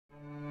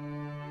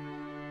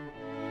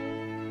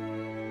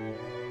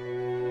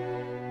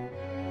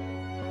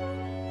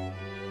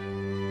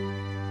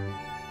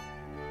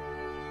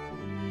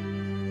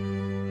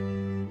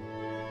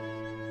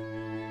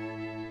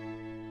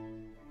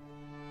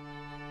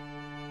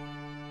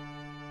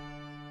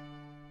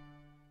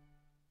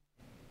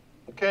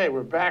Okay,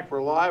 we're back,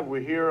 we're live. We're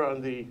here on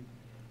the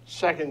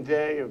second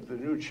day of the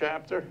new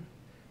chapter,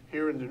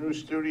 here in the new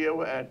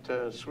studio at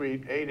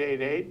Suite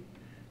 888.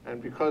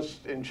 And because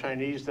in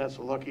Chinese that's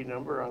a lucky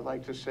number, I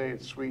like to say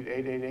it's Suite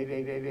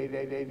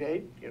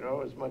 888888888, you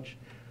know, as much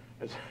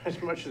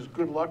as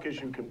good luck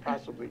as you can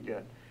possibly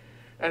get.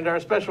 And our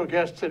special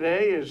guest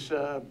today is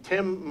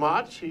Tim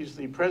Motts. He's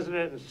the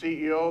president and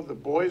CEO of the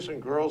Boys and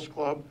Girls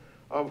Club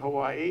of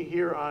Hawaii.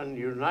 Here on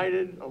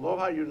United,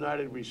 Aloha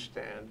United we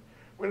stand.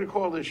 We're going to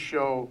call this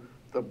show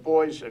The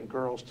Boys and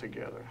Girls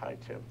Together. Hi,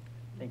 Tim.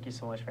 Thank you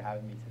so much for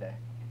having me today.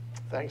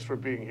 Thanks for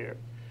being here.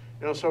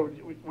 You know, so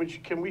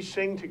can we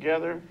sing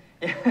together?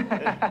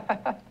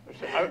 I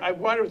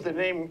wonder if the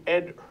name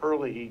Ed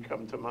Hurley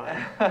come to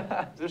mind.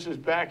 This is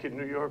back in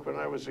New York when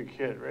I was a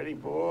kid. Ready?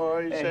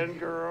 Boys and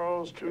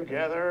girls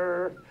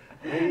together,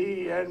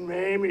 me and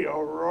Mamie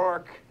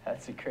O'Rourke.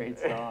 That's a great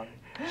song.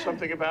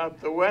 Something about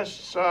the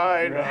west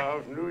side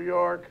of New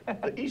York,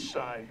 the east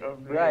side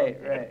of New York.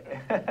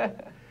 Right.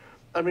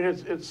 I mean,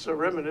 it's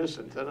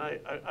reminiscent, and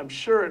I'm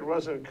sure it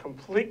wasn't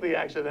completely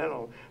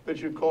accidental that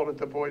you called it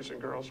the Boys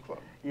and Girls Club.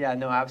 Yeah,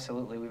 no,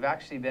 absolutely. We've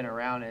actually been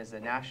around as a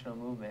national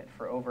movement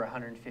for over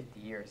 150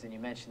 years, and you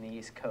mentioned the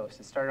East Coast.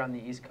 It started on the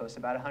East Coast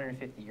about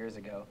 150 years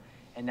ago,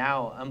 and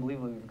now,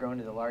 unbelievably, we've grown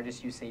to the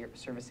largest youth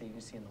service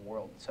agency in the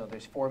world. So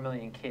there's 4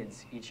 million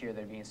kids each year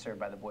that are being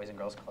served by the Boys and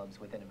Girls Clubs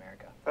within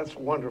America. That's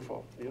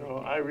wonderful. You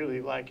know, I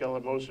really like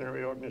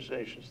eleemosynary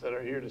organizations that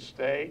are here to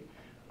stay.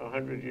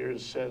 100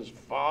 years says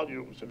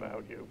volumes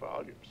about you,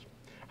 volumes.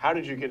 How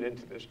did you get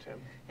into this, Tim?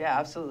 Yeah,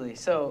 absolutely.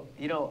 So,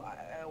 you know,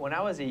 when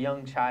I was a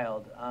young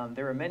child,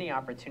 there were many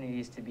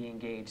opportunities to be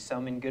engaged,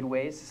 some in good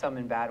ways, some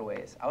in bad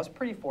ways. I was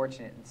pretty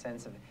fortunate in the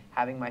sense of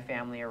having my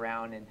family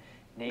around and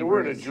neighbors. You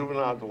weren't a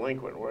juvenile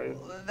delinquent, were you?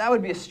 That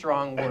would be a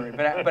strong word,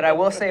 but I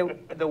will say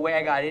the way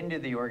I got into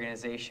the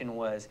organization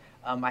was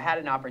I had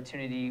an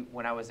opportunity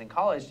when I was in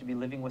college to be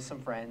living with some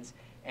friends,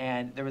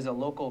 and there was a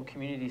local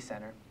community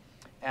center.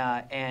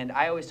 And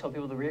I always tell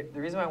people the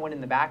reason why I went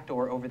in the back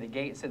door over the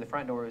gate instead of the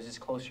front door was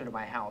just closer to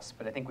my house,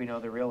 but I think we know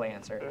the real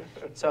answer.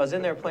 So I was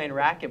in there playing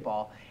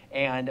racquetball,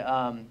 and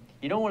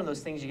you know, one of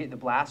those things you get the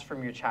blast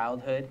from your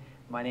childhood.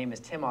 My name is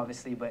Tim,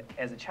 obviously, but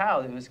as a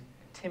child it was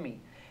Timmy.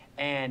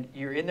 And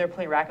you're in there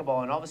playing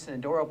racquetball, and all of a sudden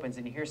the door opens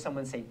and you hear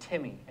someone say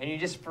Timmy, and you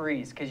just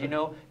freeze because you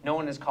know no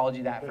one has called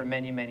you that for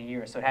many, many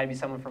years. So it had to be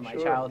someone from my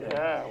childhood.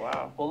 Yeah,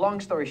 wow. Well, long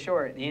story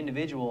short, the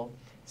individual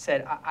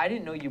said, I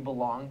didn't know you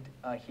belonged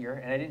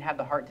here, and I didn't have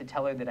the heart to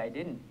tell her that I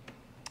didn't.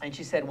 And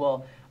she said,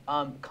 well,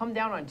 come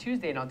down on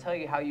Tuesday and I'll tell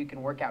you how you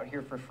can work out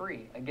here for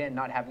free. Again,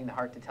 not having the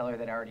heart to tell her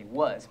that I already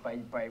was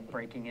by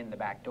breaking in the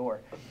back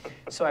door.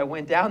 So I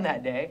went down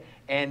that day,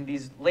 and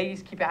these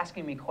ladies keep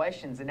asking me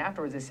questions, and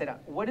afterwards they said,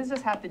 what does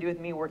this have to do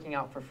with me working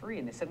out for free?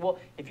 And they said, well,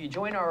 if you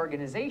join our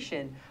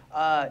organization,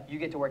 you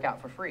get to work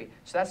out for free.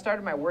 So that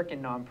started my work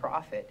in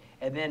nonprofit.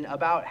 And then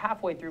about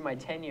halfway through my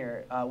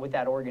tenure with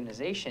that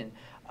organization,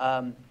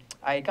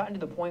 I had gotten to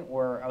the point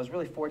where I was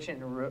really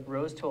fortunate and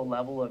rose to a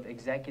level of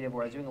executive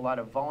where I was doing a lot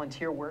of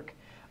volunteer work,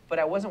 but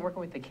I wasn't working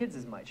with the kids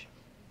as much.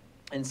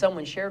 And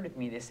someone shared with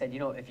me, they said, you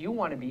know, if you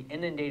want to be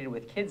inundated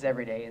with kids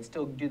every day and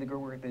still do the good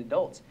work with the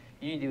adults,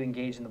 you need to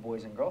engage in the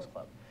Boys and Girls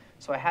Club.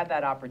 So I had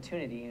that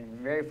opportunity, and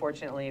very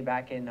fortunately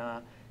back in,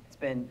 it's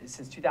been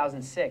since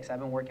 2006, I've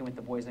been working with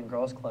the Boys and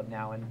Girls Club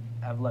now, and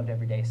I've loved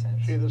every day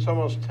since. See, there's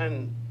almost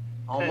 10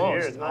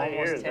 years, 9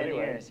 years. 10 anyway.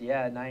 years.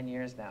 Yeah, 9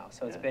 years now.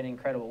 So it's been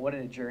incredible. What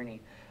a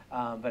journey.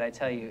 But I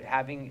tell you,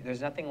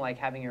 there's nothing like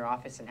having your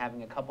office and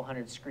having a couple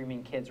hundred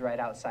screaming kids right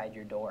outside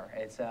your door.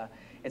 It's a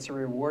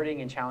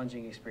rewarding and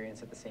challenging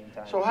experience at the same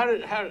time. So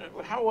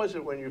how was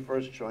it when you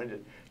first joined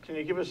it? Can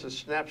you give us a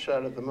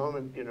snapshot of the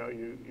moment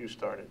you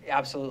started?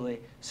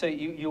 Absolutely. So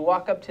you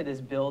walk up to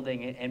this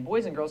building, and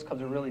Boys and Girls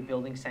Clubs are really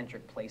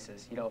building-centric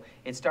places. You know,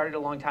 it started a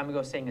long time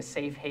ago saying a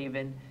safe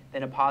haven,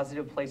 then a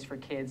positive place for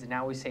kids, and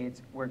now we say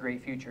it's where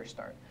great futures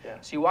start. Yeah.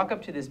 So you walk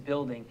up to this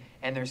building,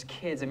 and there's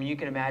kids. I mean, you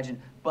can imagine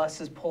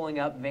buses pulling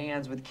up,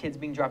 vans with kids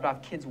being dropped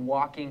off, kids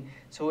walking.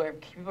 So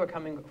people are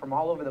coming from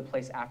all over the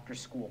place after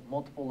school,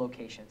 multiple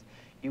locations.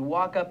 You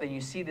walk up and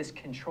you see this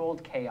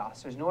controlled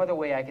chaos. There's no other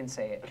way I can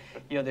say it.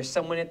 You know, there's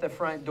someone at the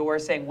front door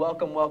saying,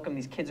 welcome, welcome.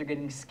 These kids are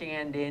getting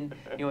scanned in,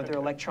 you know, with their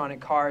electronic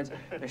cards.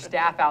 There's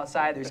staff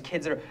outside. There's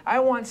kids that are, I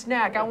want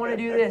snack. I want to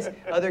do this.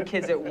 Other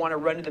kids that want to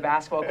run to the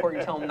basketball court.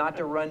 You tell them not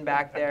to run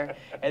back there.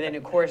 And then,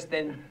 of course,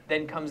 then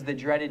comes the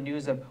dreaded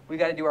news of, we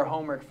got to do our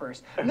homework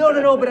first.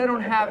 No, but I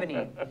don't have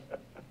any.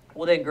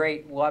 Well, then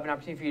great. We'll have an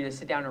opportunity for you to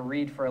sit down and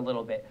read for a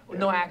little bit. Well,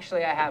 no,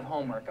 actually, I have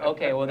homework.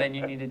 Okay, well, then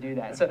you need to do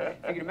that. So if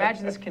you can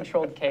imagine this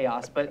controlled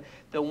chaos, but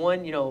the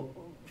one,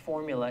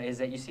 formula is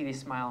that you see they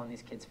smile on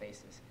these kids'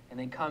 faces. And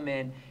they come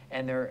in,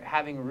 and they're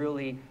having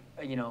really,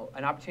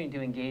 an opportunity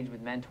to engage with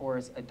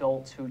mentors,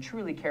 adults who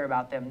truly care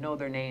about them, know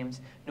their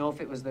names, know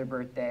if it was their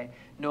birthday,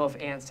 know if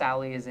Aunt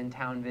Sally is in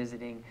town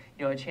visiting,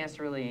 a chance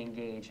to really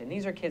engage. And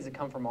these are kids that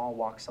come from all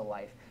walks of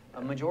life.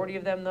 A majority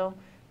of them, though,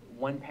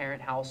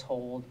 one-parent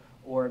household,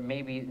 or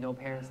maybe no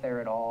parents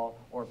there at all,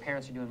 or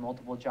parents are doing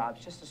multiple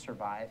jobs just to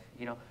survive,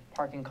 you know,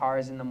 parking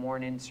cars in the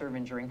morning,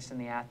 serving drinks in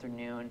the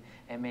afternoon,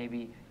 and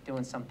maybe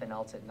doing something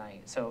else at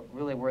night. So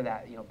really we're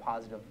that, you know,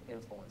 positive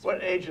influence.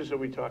 What ages are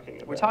we talking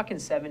about? We're talking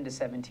 7 to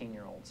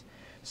 17-year-olds.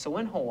 So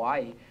in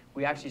Hawaii,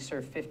 we actually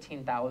serve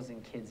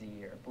 15,000 kids a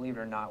year, believe it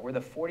or not. We're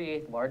the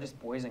 48th largest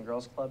boys and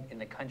girls club in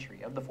the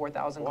country. Of the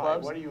 4,000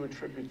 clubs. Why do you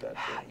attribute that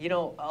to? You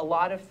know, a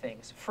lot of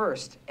things.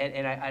 First,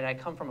 and I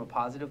come from a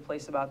positive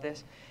place about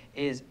this,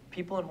 is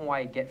people in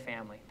Hawaii get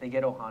family. They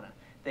get ohana.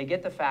 They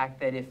get the fact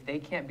that if they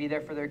can't be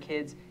there for their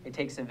kids, it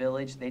takes a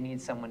village. They need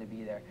someone to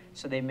be there.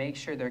 So they make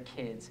sure their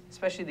kids,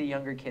 especially the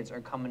younger kids, are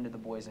coming to the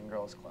Boys and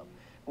Girls Club.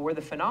 But where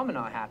the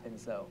phenomenon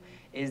happens, though,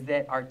 is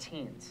that our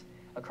teens,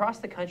 across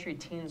the country,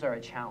 teens are a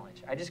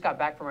challenge. I just got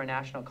back from our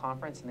national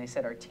conference, and they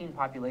said our teen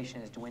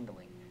population is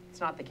dwindling.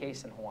 It's not the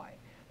case in Hawaii.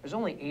 There's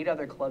only 8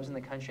 other clubs in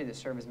the country that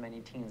serve as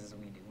many teens as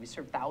we do. We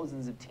serve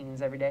thousands of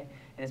teens every day,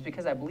 and it's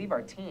because I believe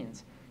our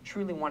teens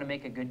truly want to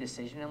make a good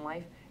decision in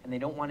life, and they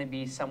don't want to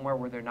be somewhere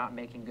where they're not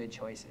making good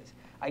choices.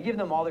 I give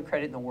them all the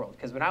credit in the world,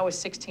 because when I was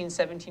 16,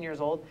 17 years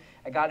old,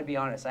 I got to be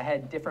honest, I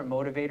had different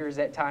motivators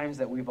at times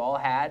that we've all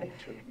had.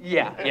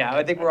 Yeah,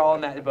 I think we're all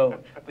in that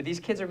boat. But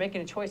these kids are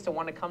making a choice to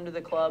want to come to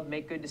the club,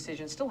 make good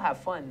decisions, still have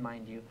fun,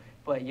 mind you,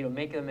 but you know,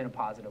 make them in a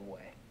positive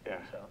way. Yeah.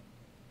 So.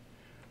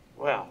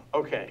 Well,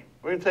 okay,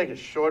 we're going to take a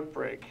short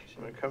break.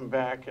 I'm going to come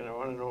back, and I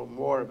want to know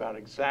more about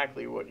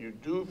exactly what you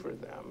do for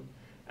them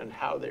and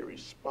how they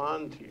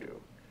respond to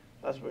you.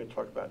 That's what we're going to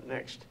talk about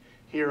next.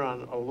 Here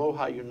on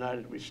Aloha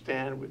United We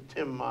Stand with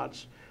Tim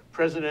Motts,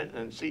 President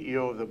and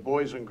CEO of the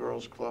Boys and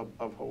Girls Club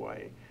of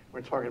Hawaii.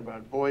 We're talking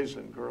about boys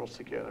and girls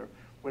together.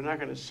 We're not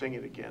going to sing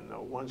it again,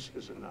 though. Once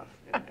is enough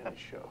in any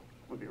show.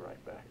 We'll be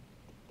right back.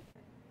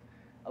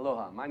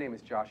 Aloha, my name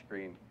is Josh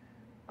Green.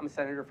 I'm a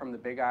senator from the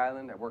Big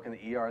Island. I work in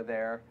the ER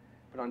there.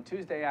 But on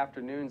Tuesday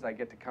afternoons, I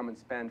get to come and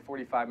spend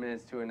 45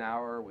 minutes to an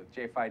hour with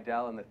Jay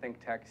Fidell and the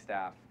ThinkTech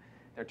staff.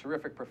 They're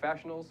terrific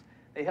professionals.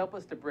 They help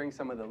us to bring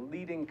some of the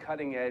leading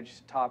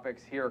cutting-edge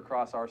topics here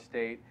across our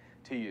state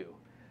to you.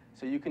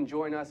 So you can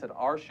join us at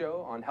our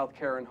show on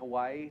healthcare in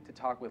Hawaii to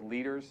talk with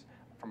leaders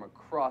from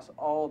across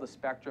all the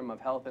spectrum of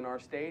health in our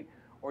state,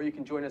 or you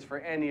can join us for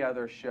any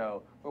other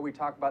show where we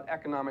talk about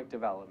economic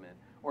development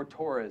or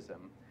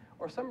tourism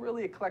or some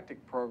really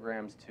eclectic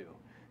programs too.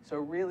 So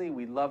really,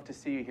 we'd love to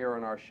see you here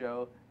on our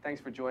show.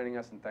 Thanks for joining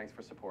us and thanks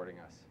for supporting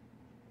us.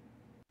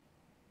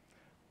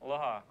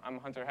 Aloha, I'm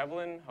Hunter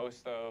Hevlin,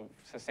 host of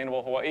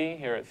Sustainable Hawaii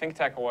here at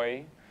ThinkTech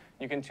Hawaii.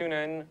 You can tune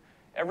in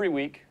every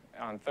week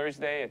on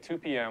Thursday at 2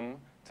 p.m.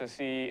 to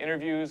see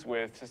interviews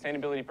with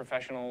sustainability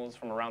professionals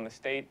from around the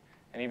state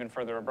and even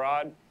further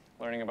abroad,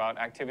 learning about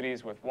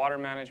activities with water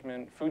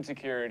management, food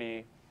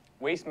security,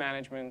 waste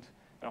management,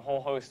 and a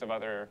whole host of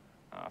other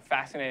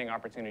fascinating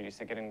opportunities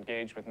to get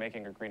engaged with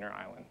making a greener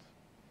island.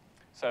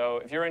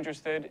 So if you're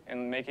interested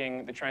in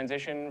making the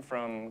transition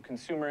from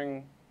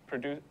consuming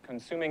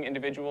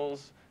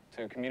individuals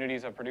to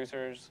communities of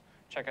producers,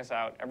 check us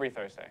out every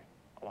Thursday.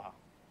 Aloha.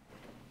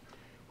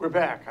 We're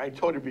back. I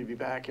told you we'd be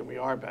back, and we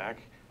are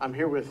back. I'm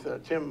here with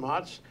Tim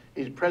Motts.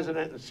 He's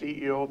president and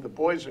CEO of the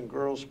Boys and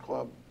Girls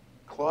Club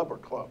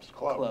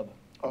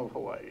of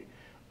Hawaii.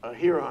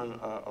 Here on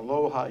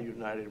Aloha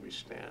United We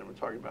Stand. We're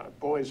talking about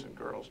boys and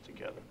girls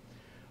together.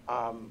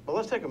 But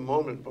let's take a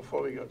moment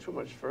before we go too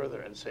much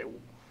further and say,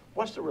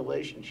 what's the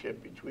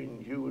relationship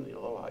between you and the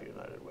Aloha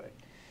United Way?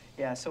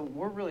 Yeah, so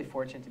we're really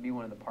fortunate to be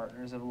one of the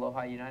partners of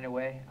Aloha United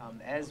Way.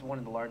 As one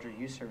of the larger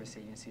youth service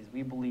agencies,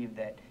 we believe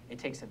that it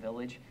takes a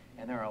village,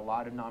 and there are a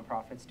lot of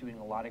nonprofits doing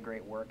a lot of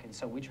great work, and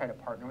so we try to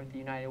partner with the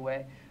United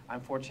Way.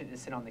 I'm fortunate to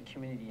sit on the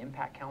Community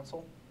Impact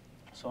Council,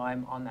 so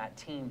I'm on that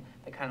team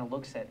that kind of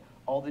looks at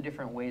all the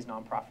different ways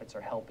nonprofits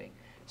are helping.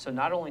 So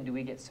not only do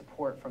we get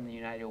support from the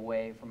United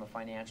Way from a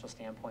financial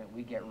standpoint,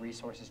 we get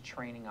resources,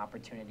 training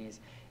opportunities,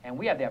 and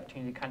we have the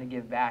opportunity to kind of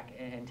give back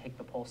and take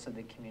the pulse of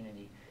the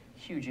community.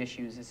 Huge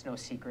issues, it's no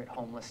secret,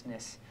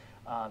 homelessness,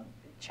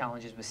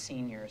 challenges with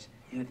seniors.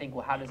 You would think,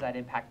 well, how does that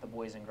impact the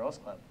Boys and Girls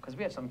Club? Because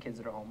we have some kids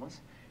that are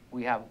homeless.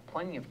 We have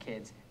plenty of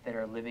kids that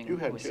are living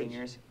with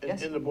seniors.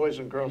 Yes. In the Boys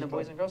and Girls Club? In the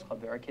Boys and Girls Club,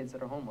 there are kids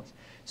that are homeless.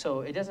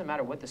 So it doesn't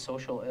matter what the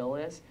social ill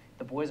is,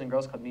 the Boys and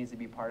Girls Club needs to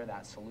be part of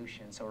that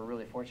solution. So we're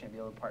really fortunate to be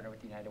able to partner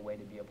with the United Way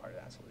to be a part of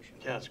that solution.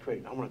 Yeah, that's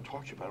great. I want to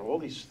talk to you about all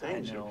these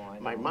things. I know.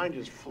 My mind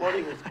is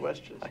flooding with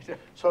questions.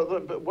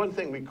 So but one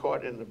thing we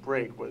caught in the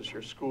break was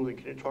your schooling.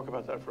 Can you talk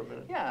about that for a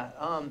minute? Yeah,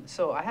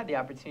 so I had the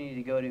opportunity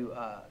to go to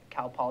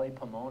Cal Poly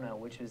Pomona,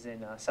 which is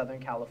in Southern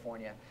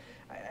California.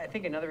 I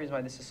think another reason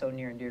why this is so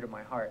near and dear to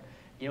my heart,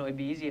 you know, it'd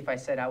be easy if I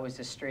said I was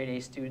a straight A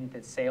student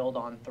that sailed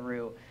on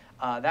through.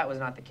 That was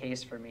not the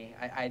case for me.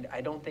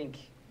 I don't think,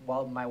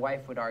 while my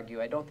wife would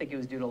argue, I don't think it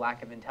was due to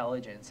lack of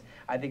intelligence.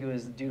 I think it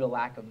was due to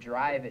lack of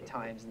drive at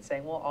times and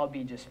saying, well, I'll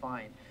be just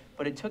fine.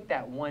 But it took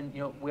that one,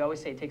 you know, we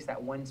always say it takes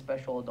that one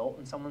special adult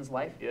in someone's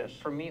life. Yes.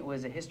 For me, it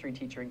was a history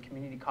teacher in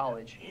community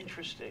college.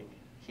 Interesting.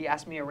 He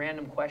asked me a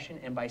random question,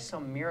 and by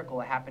some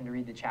miracle, I happened to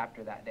read the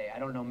chapter that day. I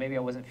don't know, maybe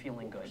I wasn't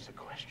feeling good. What was the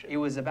question? It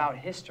was about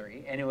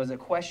history, and it was a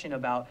question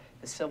about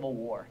the Civil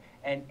War.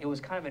 And it was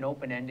kind of an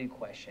open-ended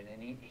question.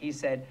 And he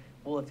said,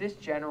 well, if this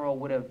general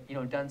would have,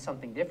 done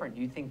something different,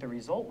 do you think the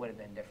result would have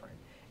been different?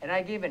 And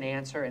I gave an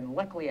answer, and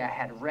luckily I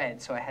had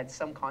read, so I had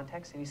some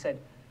context. And he said,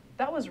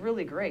 that was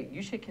really great.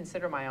 You should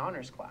consider my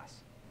honors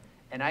class.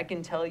 And I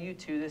can tell you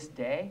to this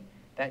day,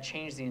 that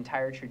changed the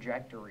entire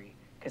trajectory,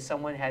 because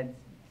someone had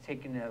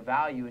taken a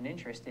value and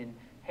interest in,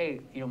 hey,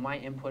 my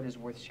input is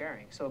worth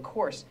sharing. So of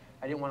course,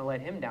 I didn't want to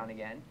let him down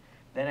again.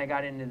 Then I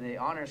got into the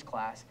honors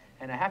class,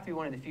 and I have to be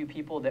one of the few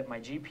people that my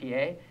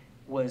GPA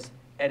was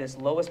at its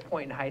lowest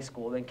point in high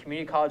school. Then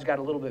community college got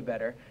a little bit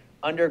better.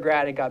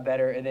 Undergrad, it got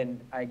better, and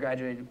then I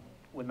graduated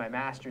with my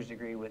master's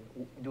degree with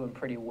doing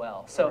pretty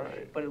well. So,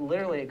 Right. but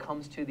it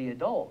comes to the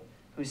adult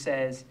who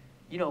says,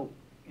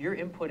 your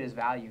input is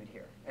valued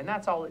here. And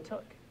that's all it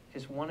took.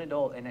 Just one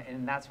adult,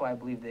 and that's why I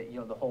believe that,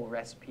 the whole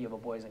recipe of a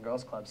Boys and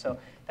Girls Club. So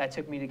that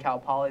took me to Cal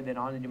Poly, then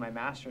on to do my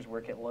master's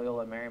work at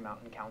Loyola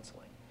Marymount in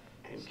counseling.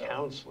 In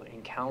counseling.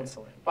 In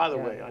counseling. By the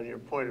Yeah. way, on your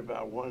point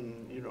about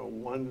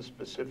one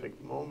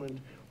specific moment,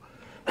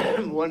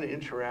 one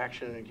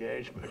interaction and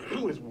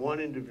engagement with one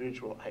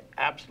individual, I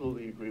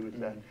absolutely agree with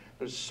that.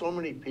 There's so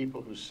many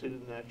people who sit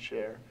in that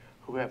chair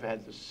who have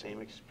had the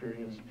same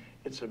experience.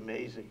 It's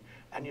amazing.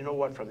 And you know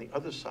what, from the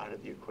other side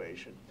of the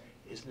equation,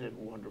 isn't it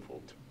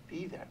wonderful to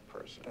be that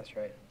person? That's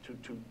right.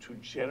 To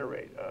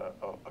generate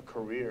a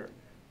career,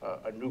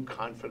 a new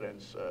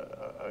confidence,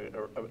 a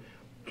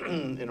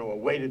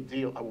way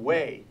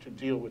to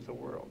deal with the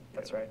world.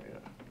 That's right. Yeah.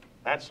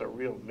 That's a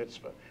real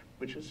mitzvah,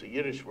 which is a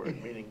Yiddish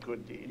word meaning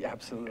good deed. Yeah,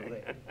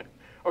 absolutely.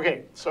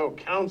 Okay, so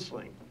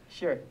counseling.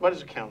 Sure. What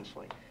is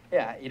counseling?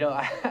 Yeah,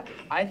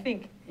 I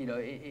think,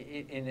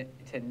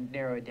 to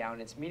narrow it down,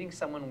 it's meeting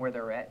someone where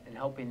they're at and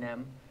helping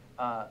them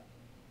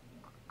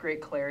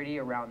create clarity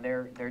around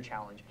their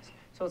challenges.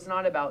 So it's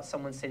not about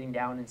someone sitting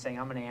down and saying,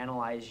 I'm going to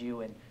analyze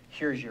you and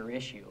here's your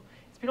issue.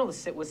 It's being able to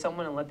sit with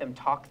someone and let them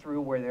talk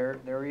through where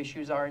their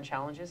issues are and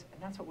challenges,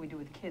 and that's what we do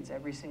with kids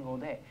every single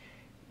day.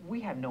 We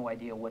have no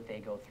idea what they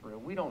go through.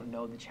 We don't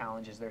know the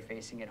challenges they're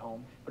facing at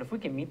home, but if we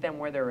can meet them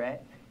where they're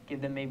at, give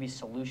them maybe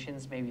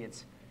solutions, maybe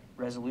it's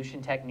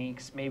resolution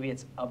techniques, maybe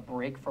it's a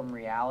break from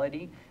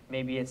reality,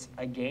 maybe it's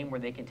a game where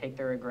they can take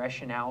their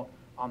aggression out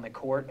on the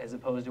court as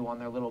opposed to on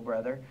their little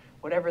brother,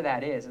 whatever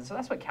that is. And so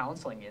that's what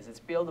counseling is. It's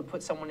be able to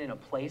put someone in a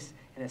place,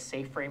 in a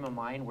safe frame of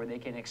mind where they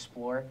can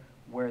explore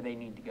where they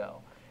need to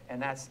go.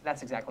 And that's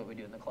exactly what we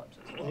do in the clubs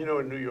as well.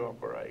 In New York,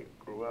 where I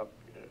grew up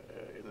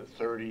in the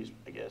 30s,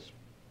 I guess,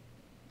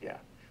 yeah,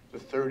 the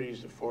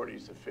 30s, the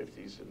 40s, the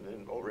 50s, and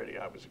then already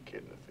I was a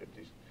kid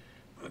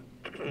in the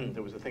 50s.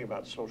 There was a thing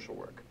about social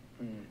work.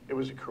 It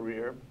was a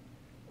career.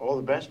 All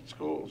the best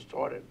schools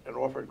taught it and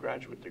offered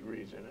graduate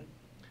degrees in it.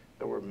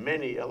 There were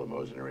many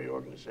eleemosynary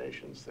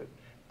organizations that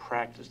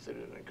practiced it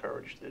and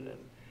encouraged it, and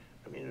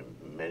I mean,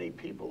 many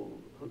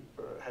people who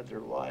had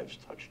their lives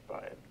touched by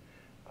it.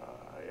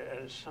 And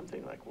it's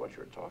something like what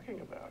you're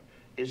talking about.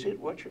 Is it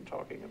what you're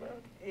talking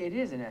about? It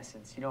is, in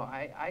essence.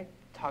 I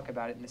talk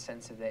about it in the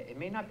sense of that it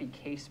may not be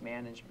case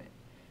management,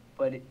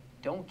 but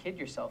don't kid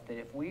yourself that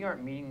if we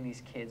aren't meeting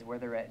these kids where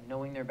they're at,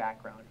 knowing their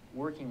background,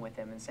 working with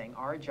them and saying,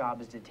 our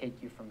job is to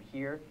take you from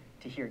here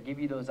to here, give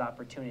you those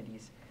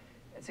opportunities.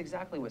 That's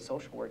exactly what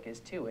social work is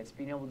too. It's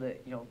being able to,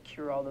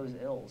 cure all those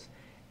ills.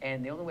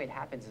 And the only way it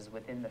happens is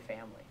within the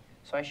family.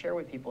 So I share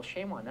with people,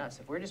 shame on us.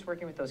 If we're just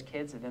working with those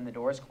kids and then the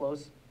doors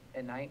close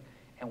at night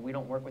and we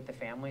don't work with the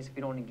families, if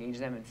we don't engage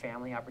them in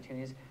family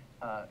opportunities,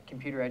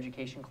 computer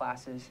education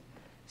classes,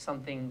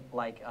 something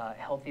like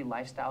healthy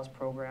lifestyles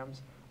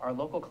programs. Our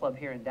local club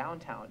here in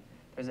downtown,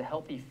 there's a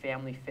Healthy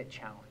Family Fit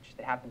Challenge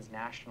that happens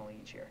nationally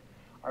each year.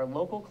 Our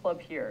local club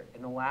here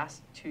in the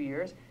last 2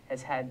 years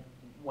has had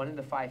one of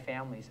the 5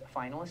 families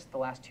finalists the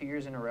last 2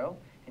 years in a row.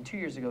 And 2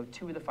 years ago,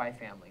 2 of the 5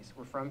 families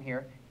were from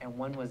here, and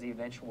 1 was the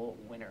eventual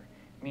winner.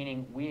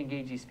 Meaning we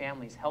engage these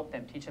families, help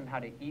them, teach them how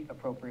to eat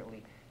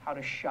appropriately, how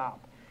to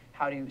shop,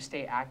 how to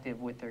stay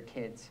active with their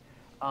kids.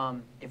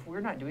 If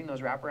we're not doing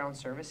those wraparound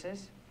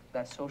services,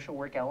 that social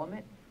work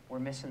element, we're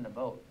missing the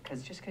boat.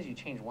 Because just because you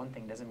change one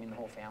thing doesn't mean the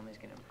whole family's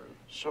going to improve.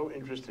 So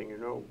interesting,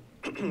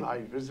 I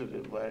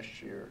visited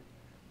last year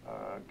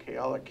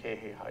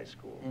Kealakehe High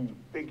School, it's a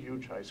big,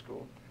 huge high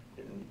school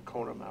in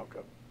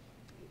Konamauka.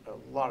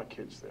 A lot of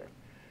kids there.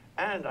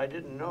 And I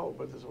didn't know,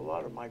 but there's a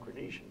lot of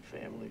Micronesian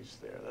families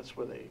there. That's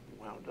where they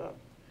wound up.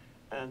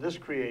 And this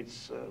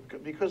creates,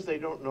 because they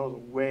don't know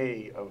the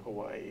way of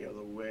Hawaii or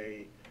the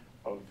way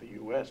of the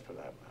U.S. for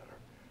that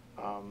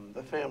matter,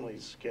 the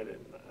families get in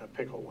a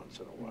pickle once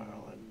in a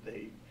while and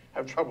they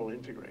have trouble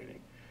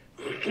integrating.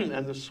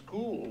 And the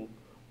school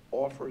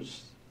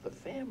offers the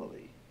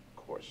family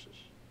courses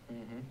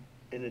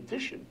in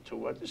addition to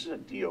what, this is a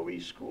DOE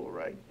school,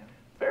 right? Yeah.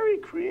 Very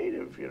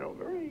creative,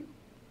 very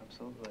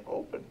Absolutely.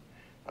 open.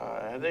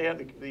 And they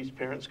had these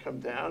parents come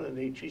down and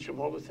they teach them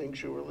all the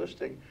things you were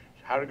listing,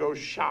 how to go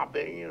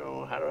shopping,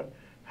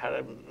 how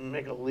to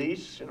make a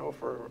lease,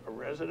 for a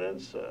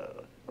residence,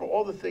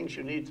 all the things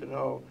you need to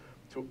know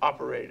to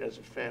operate as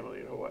a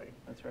family in Hawaii.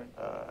 That's right.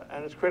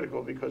 And it's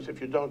critical because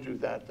if you don't do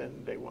that, then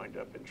they wind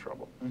up in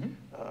trouble.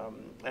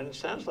 And it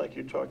sounds like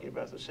you're talking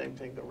about the same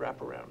thing, the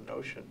wraparound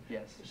notion.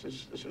 Yes.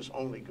 This is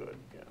only good.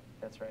 Yeah.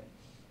 That's right.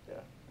 Yeah.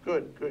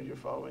 Good. You're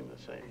following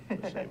the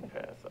same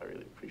path. I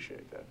really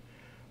appreciate that.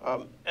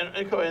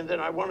 And then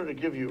I wanted to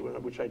give you,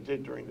 which I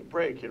did during the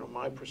break,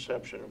 my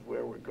perception of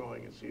where we're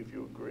going and see if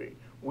you agree.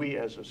 We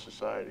as a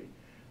society,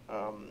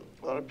 a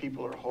lot of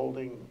people are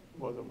holding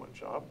more than one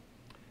job,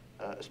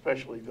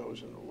 especially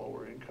those in the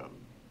lower income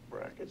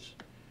brackets.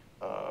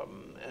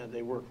 And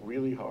they work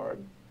really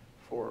hard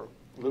for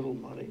little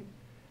money.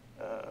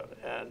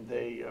 And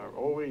they are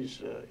always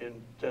in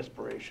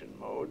desperation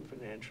mode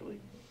financially.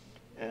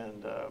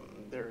 And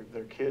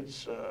their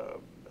kids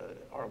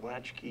are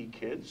latchkey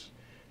kids.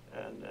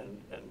 And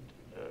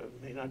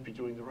may not be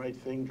doing the right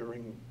thing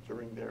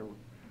during their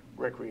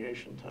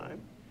recreation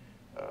time.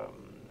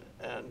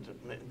 And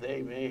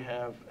they may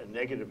have a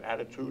negative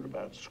attitude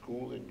about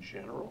school in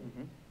general,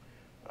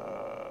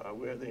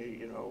 where they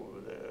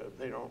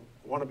don't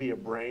want to be a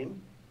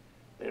brain.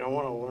 They don't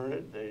want to learn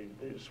it. They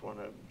just want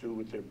to do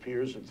what their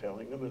peers are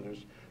telling them, and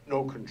there's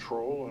no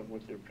control on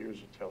what their peers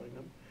are telling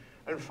them.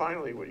 And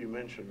finally, what you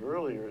mentioned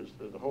earlier is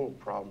the whole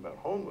problem about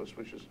homeless,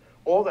 which is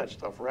all that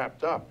stuff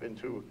wrapped up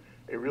into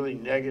a really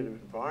negative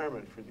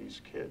environment for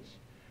these kids.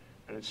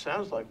 And it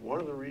sounds like one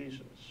of the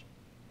reasons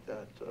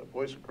that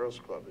Boys and Girls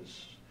Club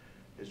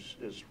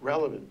is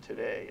relevant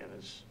today and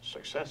is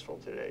successful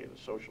today in the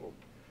social,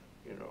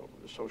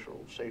 the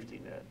social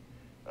safety net,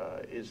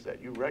 is that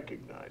you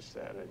recognize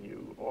that and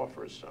you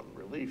offer some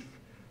relief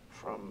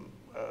from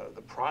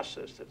the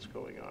process that's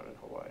going on in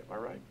Hawaii. Am I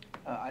right?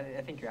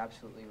 I think you're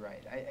absolutely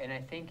right. And I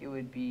think it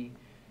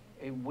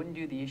wouldn't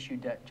do the issue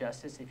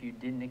justice if you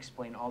didn't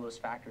explain all those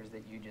factors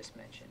that you just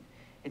mentioned.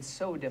 It's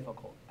so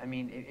difficult. I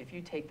mean, if you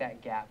take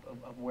that gap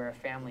of where a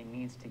family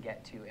needs to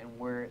get to and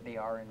where they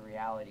are in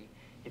reality,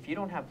 if you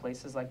don't have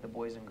places like the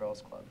Boys and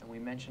Girls Club, and we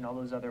mentioned all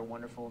those other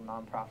wonderful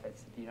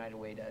nonprofits that the United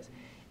Way does,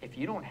 if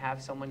you don't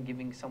have someone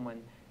giving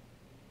someone,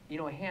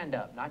 a hand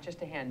up, not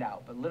just a hand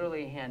out, but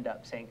literally a hand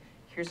up saying,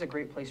 here's a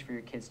great place for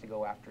your kids to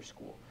go after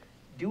school.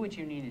 Do what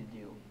you need to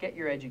do. Get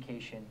your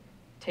education.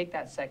 Take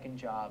that second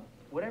job.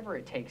 Whatever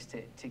it takes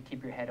to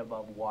keep your head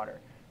above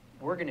water.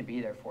 We're going to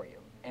be there for you.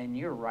 And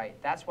you're right.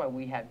 That's why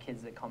we have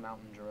kids that come out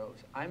in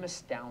droves. I'm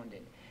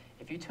astounded.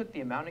 If you took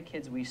the amount of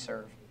kids we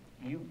serve,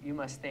 you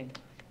must think,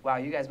 wow,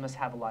 you guys must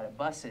have a lot of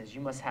buses. You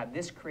must have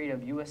this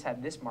creative. You must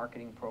have this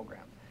marketing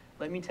program.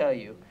 Let me tell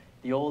you,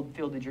 the old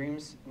Field of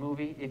Dreams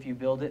movie, if you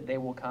build it, they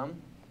will come.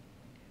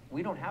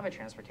 We don't have a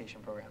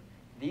transportation program.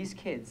 These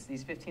kids,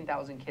 these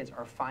 15,000 kids,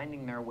 are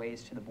finding their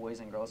ways to the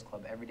Boys and Girls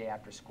Club every day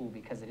after school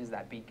because it is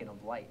that beacon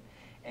of light.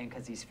 And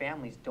because these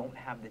families don't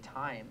have the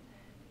time.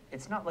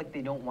 It's not like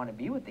they don't want to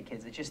be with the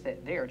kids. It's just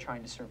that they are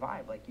trying to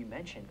survive, like you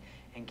mentioned.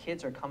 And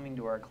kids are coming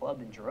to our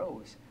club in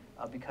droves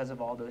because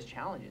of all those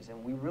challenges.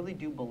 And we really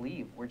do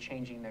believe we're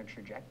changing their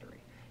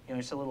trajectory.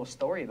 Just a little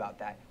story about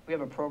that. We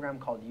have a program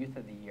called Youth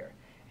of the Year.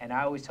 And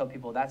I always tell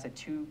people that's a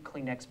 2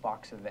 Kleenex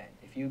box event.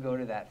 If you go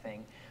to that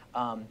thing,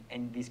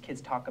 and these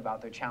kids talk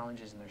about their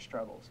challenges and their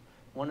struggles.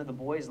 One of the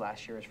boys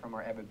last year is from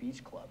our Eva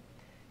Beach Club.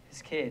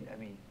 This kid,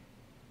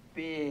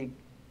 big,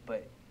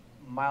 but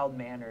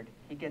mild-mannered.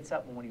 He gets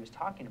up and what he was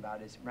talking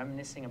about is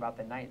reminiscing about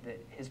the night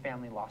that his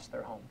family lost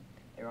their home.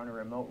 They were on a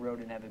remote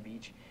road in Eva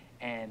Beach,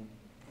 and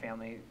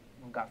family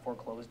got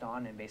foreclosed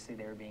on, and basically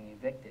they were being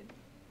evicted.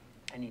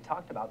 And he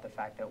talked about the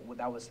fact that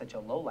that was such a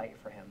low light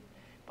for him,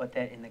 but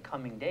that in the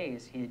coming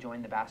days, he had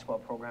joined the basketball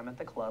program at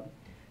the club.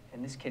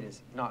 And this kid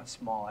is not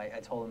small. I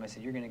told him, I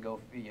said, you're going to go,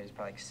 he's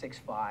probably like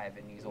 6'5",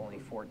 and he's only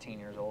 14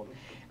 years old.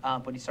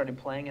 But he started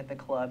playing at the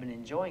club and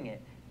enjoying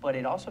it. But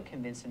it also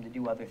convinced him to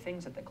do other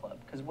things at the club.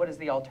 Because what is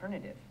the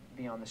alternative?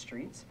 Be on the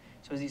streets.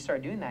 So as he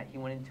started doing that, he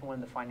went into one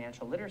of the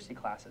financial literacy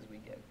classes we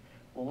give.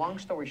 Well, long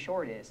story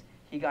short is,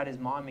 he got his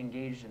mom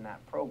engaged in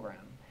that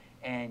program.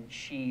 And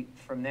she,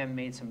 from them,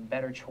 made some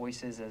better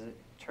choices as it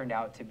turned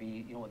out to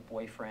be, with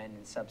boyfriend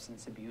and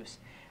substance abuse.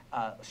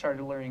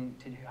 Started learning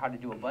how to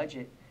do a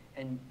budget.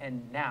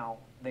 And now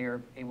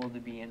they're able to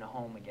be in a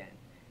home again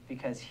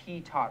because he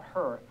taught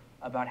her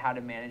about how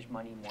to manage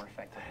money more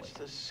effectively. That's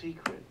the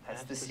secret.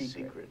 That's the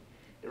secret.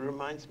 It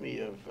reminds me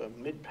of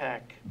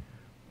Midpack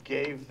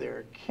gave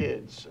their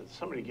kids,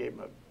 somebody gave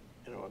them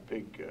a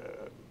big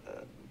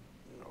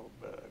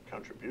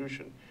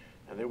contribution,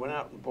 and they went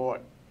out and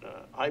bought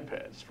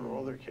iPads for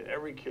all their kids,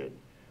 every kid,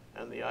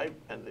 and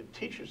the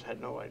teachers had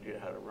no idea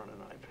how to run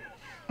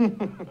an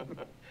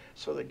iPad.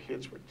 So the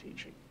kids were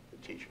teaching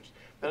the teachers.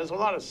 Now, there's a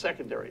lot of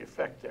secondary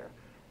effect there.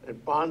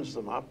 It bonds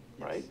them up,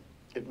 right?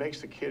 It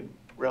makes the kid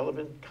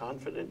relevant,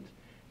 confident.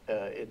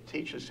 It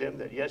teaches him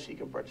that, yes, he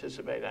can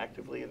participate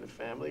actively in the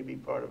family, be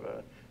part of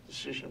a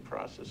decision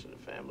process in the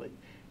family.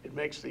 It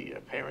makes the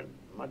parent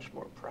much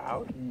more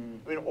proud.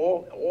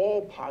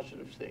 All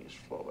positive things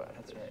flow out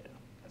of this. Right.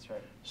 That's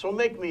right. So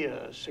make me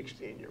a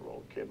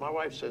 16-year-old kid. My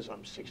wife says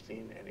I'm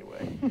 16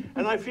 anyway,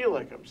 and I feel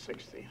like I'm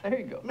 16. There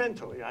you go.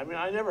 Mentally, I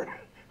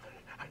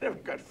never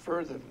got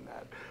further than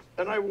that.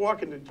 And I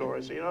walk in the door,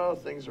 I say, you know,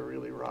 things are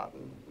really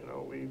rotten. You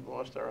know, we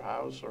lost our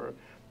house, or,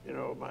 you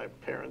know, my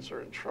parents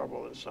are in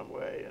trouble in some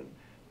way.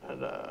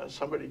 And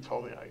somebody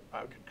told me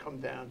I could come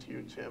down to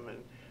you, Tim,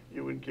 and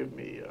you would give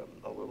me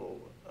a little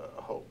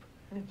hope.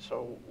 Yeah.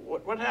 So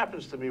what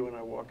happens to me when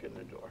I walk in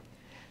the door?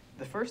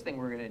 The first thing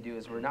we're going to do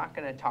is we're not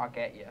going to talk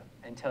at you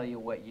and tell you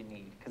what you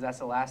need, because that's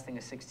the last thing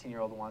a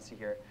 16-year-old wants to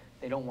hear.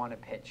 They don't want to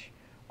pitch.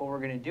 What we're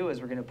going to do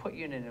is we're going to put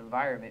you in an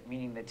environment,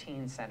 meaning the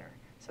teen center.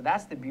 So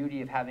that's the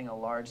beauty of having a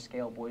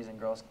large-scale boys and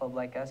girls club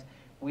like us.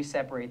 We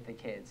separate the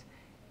kids.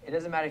 It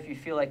doesn't matter if you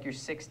feel like you're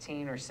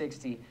 16 or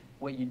 60.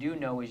 What you do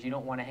know is you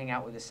don't want to hang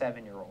out with a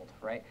 7-year-old,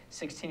 right?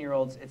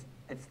 16-year-olds,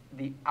 it's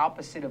the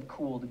opposite of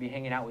cool to be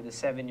hanging out with a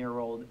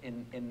 7-year-old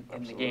in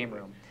the game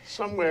room.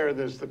 Somewhere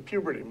there's the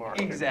puberty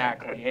mark.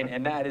 Exactly,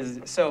 and that is,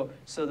 so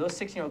those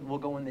 16-year-olds will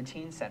go in the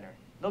teen center.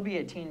 There'll be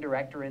a teen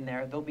director in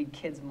there. There'll be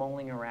kids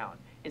mulling around.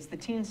 It's the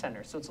teen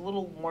center, so it's a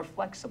little more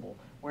flexible.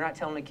 We're not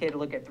telling a kid to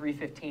look at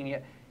 315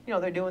 yet. You know,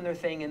 they're doing their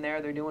thing in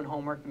there. They're doing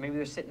homework. Maybe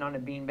they're sitting on a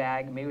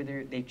beanbag.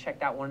 Maybe they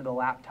checked out one of the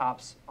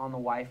laptops on the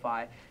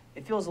Wi-Fi.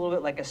 It feels a little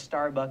bit like a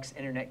Starbucks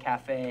internet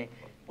cafe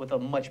with a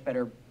much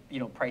better, you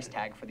know, price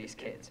tag for these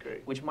kids.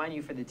 Great. Which, mind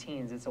you, for the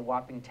teens, it's a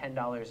whopping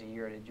 $10 a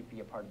year to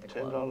be a part of the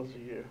club. $10 a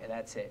year. And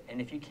that's it. And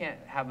if you can't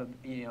have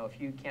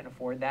if you can't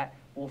afford that,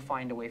 we'll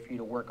find a way for you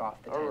to work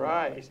off the $10. All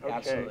right. Okay.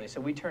 Absolutely. So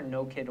we turn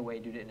no kid away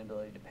due to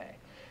inability to pay.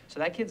 So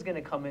that kid's going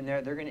to come in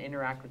there. They're going to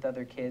interact with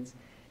other kids.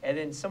 And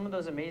then some of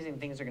those amazing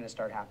things are going to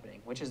start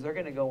happening, which is they're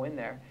going to go in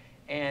there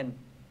and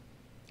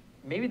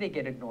maybe they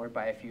get ignored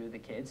by a few of the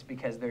kids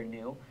because they're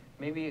new.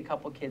 Maybe a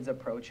couple kids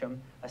approach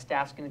them. A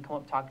staff's going to come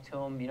up, talk to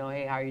them, you know,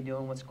 hey, how are you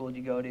doing? What school did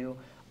you go to?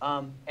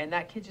 And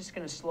that kid's just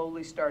going to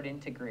slowly start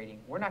integrating.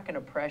 We're not going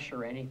to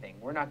pressure anything.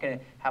 We're not going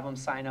to have them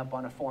sign up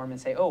on a form and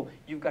say, oh,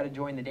 you've got to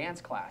join the dance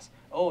class.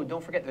 Oh,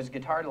 don't forget there's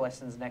guitar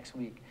lessons next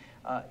week.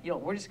 You know,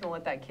 we're just going to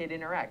let that kid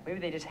interact. Maybe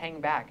they just hang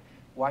back,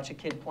 watch a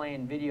kid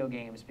playing video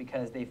games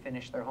because they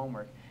finished their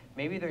homework.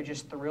 Maybe they're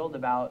just thrilled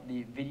about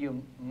the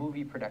video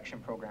movie production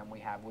program we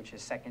have, which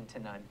is second to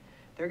none.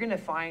 They're going to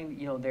find,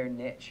 you know, their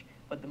niche.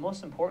 But the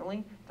most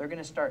importantly, they're going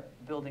to start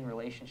building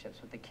relationships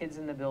with the kids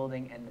in the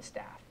building and the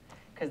staff.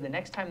 Because the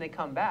next time they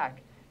come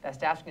back, that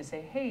staff's going to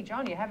say, hey,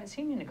 Johnny, I haven't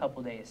seen you in a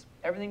couple days.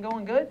 Everything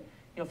going good?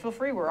 You know, feel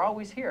free, we're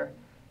always here.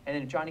 And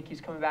then if Johnny keeps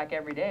coming back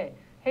every day,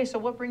 hey, so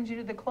what brings you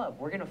to the club?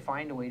 We're going to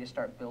find a way to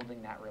start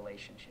building that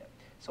relationship.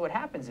 So what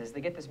happens is they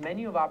get this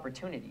menu of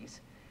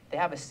opportunities. They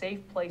have a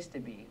safe place to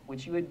be,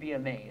 which you would be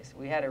amazed.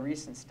 We had a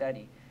recent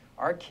study.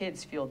 Our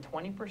kids feel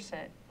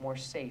 20% more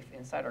safe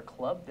inside our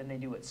club than they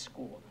do at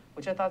school,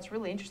 which I thought is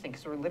really interesting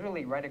because we're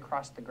literally right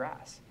across the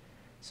grass.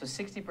 So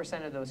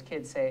 60% of those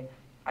kids say,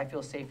 I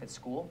feel safe at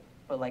school,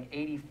 but like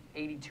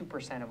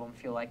 82% of them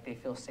feel like they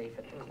feel safe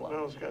at the club.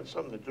 Well, it's got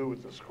something to do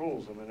with the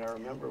schools. I mean, I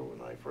remember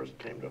when I first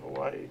came to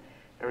Hawaii,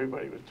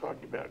 everybody was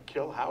talking about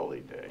Kill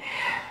Howley Day.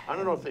 I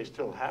don't know if they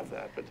still have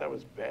that, but that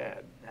was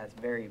bad. That's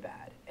very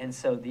bad. And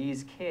so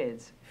these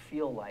kids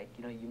feel like,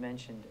 you know, you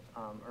mentioned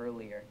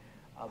earlier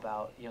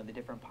about, you know, the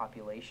different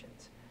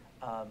populations.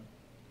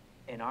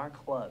 In our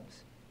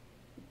clubs,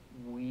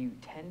 we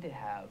tend to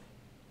have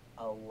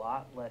a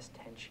lot less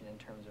tension in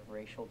terms of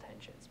racial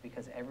tensions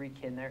because every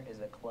kid in there is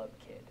a club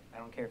kid. I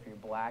don't care if you're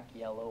black,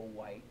 yellow,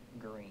 white,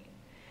 green.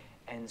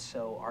 And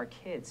so our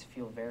kids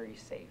feel very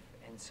safe.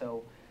 And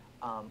so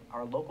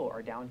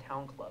our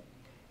downtown club,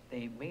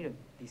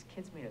 these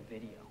kids made a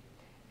video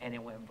and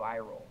it went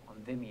viral on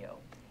Vimeo.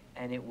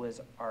 And it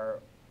was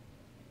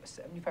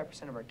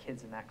 75% of our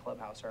kids in that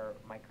clubhouse are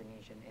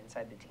Micronesian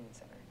inside the teen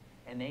center.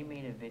 And they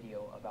made a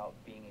video about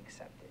being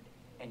accepted.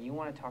 And you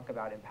want to talk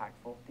about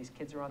impactful? These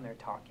kids are on there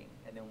talking,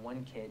 and then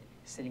one kid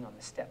is sitting on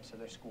the steps of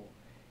their school,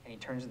 and he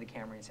turns to the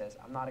camera and says,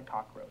 I'm not a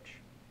cockroach.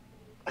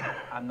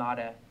 I'm not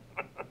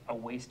a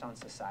waste on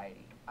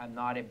society. I'm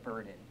not a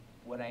burden.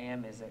 What I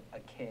am is a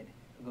kid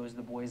who goes to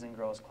the Boys and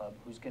Girls Club,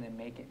 who's going to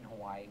make it in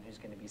Hawaii, and who's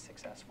going to be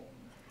successful.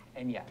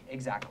 And yeah,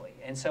 exactly.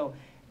 And so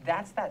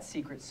that's that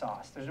secret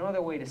sauce. There's no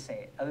other way to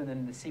say it other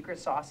than the secret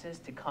sauce is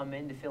to come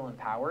in to feel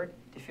empowered,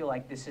 to feel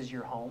like this is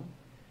your home.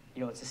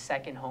 You know, it's a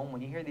second home.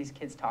 When you hear these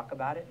kids talk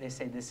about it, they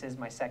say, this is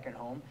my second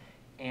home.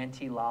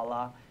 Auntie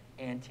Lala,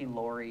 Auntie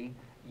Lori,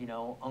 you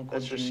know, Uncle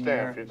That's Junior. your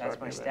staff you're that's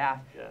talking my about. staff.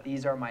 Yeah.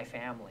 These are my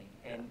family.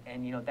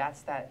 And you know,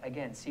 that's that,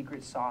 again,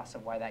 secret sauce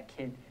of why that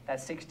kid, that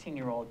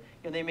 16-year-old,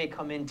 you know, they may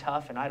come in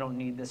tough and I don't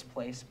need this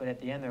place, but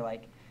at the end they're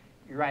like,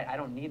 you're right, I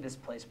don't need this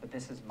place, but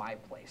this is my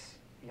place.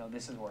 You know,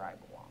 this is where I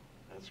belong.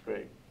 That's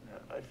great.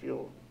 I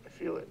feel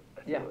it.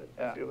 I Yeah, feel it.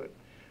 yeah. I feel it.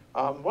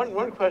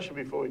 One question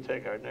before we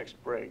take our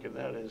next break, and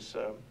that is,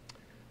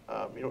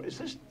 you know, is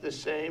this the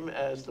same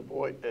as the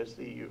brothers?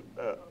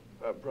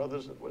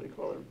 What do you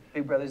call them?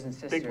 Big Brothers and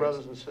Sisters. Big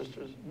Brothers and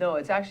Sisters. No,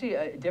 it's actually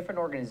a different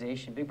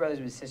organization. Big Brothers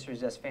and Sisters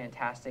does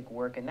fantastic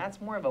work, and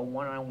that's more of a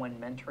one-on-one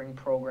mentoring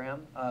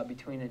program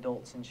between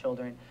adults and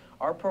children.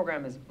 Our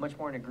program is much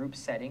more in a group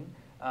setting.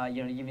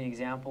 You know, to give you an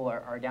example,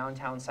 our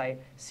downtown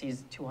site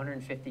sees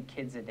 250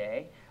 kids a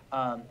day.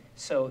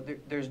 So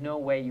there's no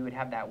way you would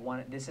have that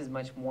one. This is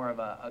much more of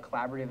a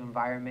collaborative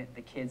environment,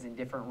 the kids in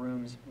different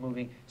rooms,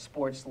 moving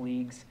sports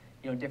leagues,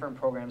 different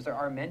programs. There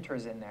are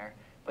mentors in there,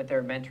 but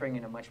they're mentoring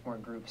in a much more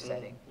group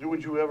setting.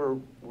 Would you ever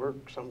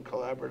work some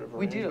collaborative arrangement?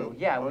 We do,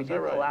 yeah, we do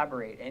Right?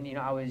 collaborate. And,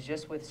 I was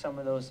just with some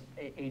of those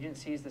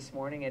agencies this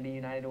morning at a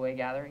United Way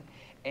gathering,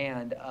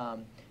 and,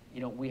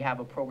 we have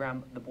a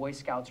program. The Boy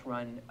Scouts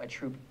run a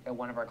troop at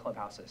one of our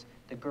clubhouses.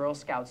 The Girl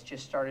Scouts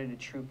just started a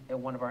troop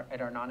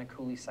at our Nana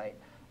Cooley site.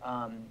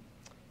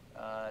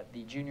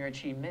 The Junior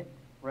Achievement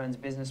runs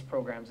business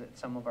programs at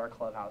some of our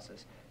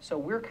clubhouses. So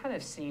we're kind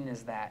of seen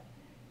as that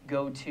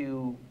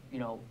go-to,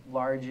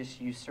 largest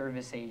youth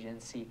service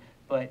agency,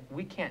 but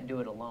we can't do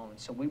it alone.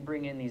 So we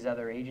bring in these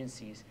other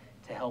agencies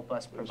to help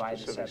us provide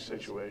the specific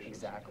services. situations.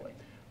 Exactly.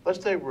 Let's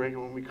take a break,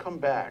 and when we come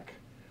back,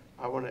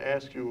 I want to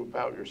ask you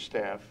about your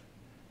staff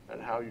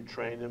and how you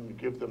train them,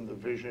 give them the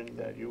vision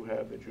that you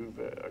have, that you've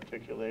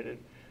articulated,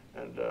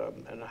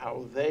 and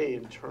how they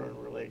in turn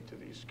relate to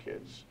these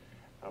kids.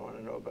 I want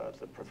to know about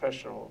the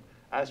professional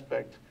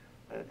aspect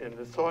and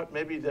the thought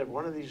maybe that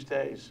one of these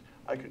days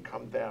I could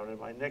come down in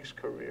my next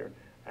career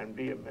and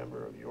be a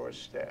member of your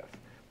staff.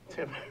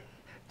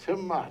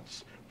 Tim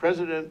Motts,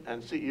 President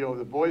and CEO of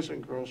the Boys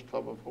and Girls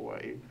Club of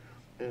Hawaii.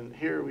 And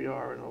here we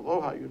are in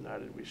Aloha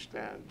United, we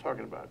stand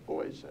talking about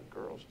boys and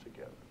girls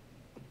together.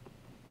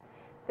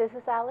 This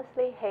is Alice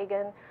Lee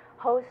Hagan,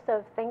 host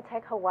of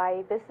ThinkTech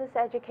Hawaii Business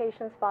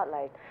Education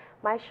Spotlight.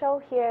 My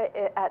show here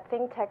at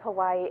ThinkTech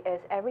Hawaii is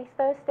every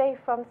Thursday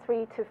from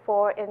 3 to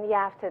 4 in the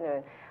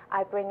afternoon.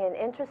 I bring in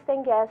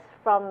interesting guests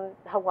from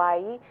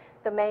Hawaii,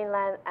 the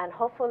mainland, and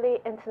hopefully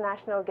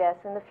international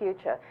guests in the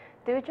future.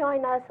 Do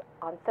join us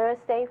on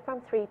Thursday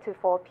from 3 to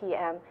 4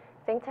 p.m.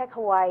 ThinkTech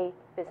Hawaii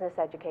Business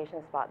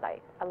Education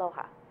Spotlight.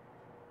 Aloha.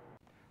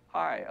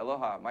 Hi,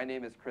 aloha. My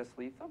name is Chris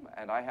Leatham,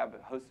 and I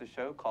host a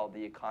show called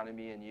The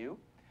Economy and You.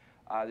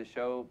 The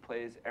show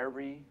plays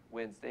every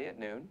Wednesday at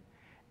noon,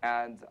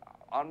 and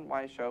on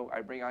my show,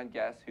 I bring on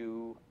guests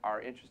who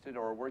are interested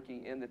or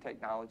working in the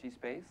technology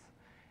space.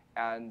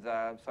 And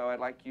so I'd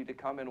like you to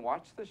come and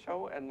watch the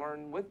show and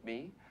learn with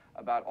me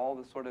about all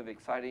the sort of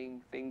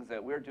exciting things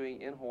that we're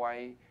doing in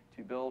Hawaii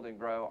to build and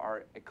grow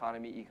our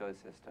economy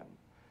ecosystem.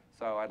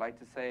 So I'd like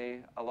to say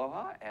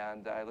aloha,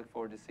 and I look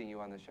forward to seeing you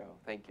on the show.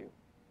 Thank you.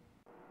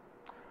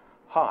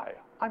 Hi,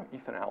 I'm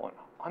Ethan Allen.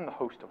 I'm the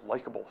host of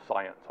Likeable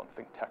Science on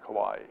ThinkTech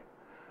Hawaii.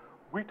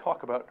 We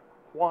talk about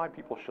why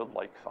people should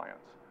like science,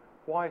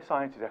 why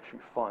science is actually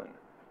fun,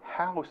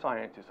 how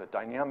science is a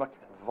dynamic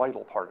and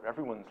vital part of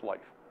everyone's life,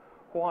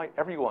 why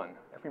everyone,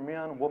 every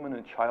man, woman,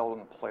 and child on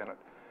the planet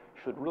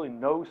should really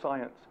know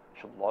science,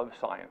 should love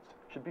science,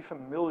 should be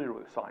familiar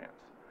with science.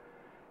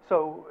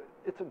 So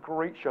it's a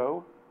great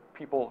show.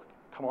 People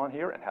come on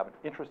here and have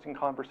interesting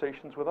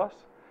conversations with us.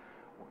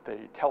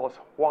 They tell us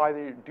why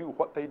they do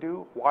what they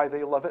do, why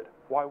they love it,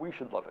 why we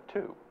should love it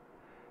too.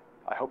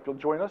 I hope you'll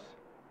join us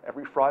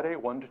every Friday,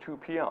 1 to 2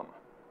 p.m.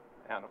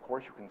 And of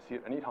course, you can see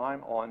it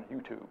anytime on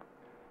YouTube.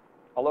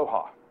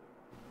 Aloha.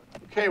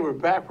 Okay, we're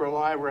back. We're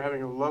live. We're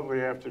having a lovely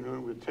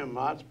afternoon with Tim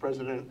Motts,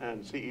 President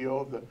and CEO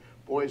of the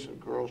Boys and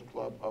Girls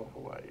Club of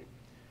Hawaii.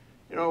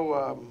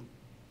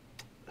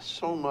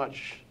 So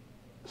much,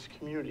 this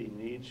community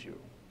needs you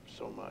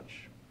so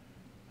much.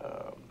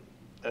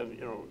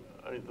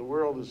 The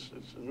world is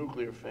a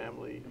nuclear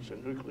family. It's a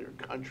nuclear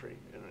country,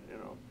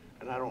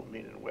 and I don't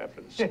mean in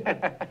weapons.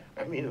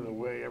 I mean in the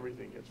way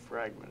everything gets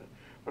fragmented.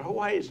 But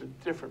Hawaii is a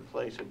different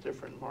place, a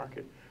different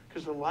market,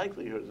 because the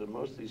likelihood is that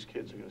most of these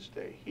kids are going to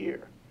stay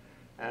here.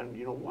 And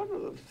one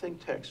of the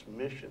ThinkTech's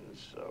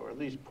missions, or at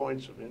least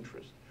points of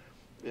interest,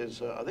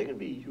 is are they going to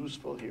be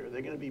useful here? Are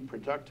they going to be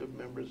productive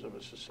members of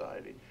a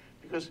society?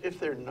 Because if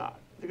they're not,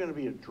 they're going to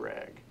be a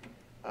drag.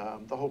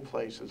 The whole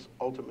place is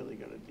ultimately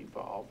going to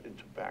devolve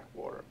into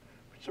backwater.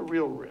 It's a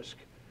real risk.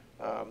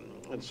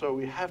 And so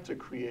we have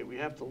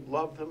to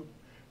love them,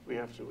 we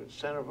have to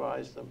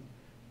incentivize them,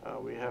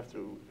 we have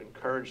to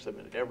encourage them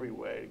in every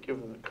way,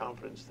 give them the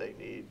confidence they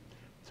need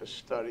to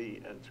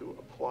study and to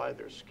apply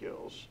their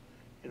skills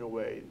in a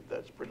way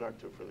that's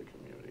productive for the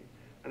community.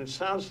 And it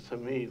sounds to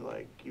me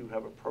like you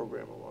have a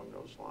program along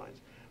those lines,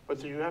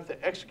 but you have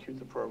to execute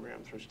the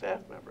program through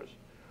staff members.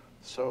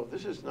 So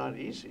this is not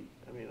easy.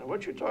 I mean,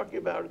 what you're talking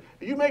about,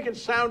 you make it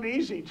sound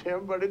easy,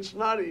 Tim, but it's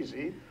not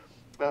easy,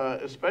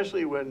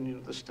 especially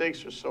when the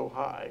stakes are so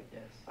high.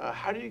 Yes.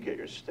 How do you get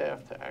your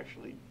staff to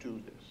actually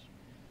do this?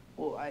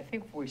 Well, I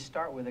think we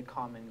start with a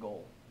common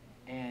goal.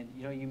 And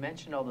you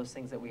mentioned all those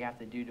things that we have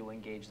to do to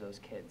engage those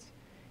kids.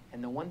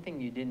 And the one thing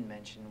you didn't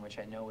mention, which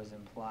I know was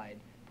implied,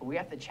 but we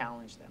have to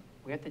challenge them.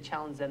 We have to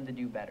challenge them to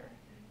do better.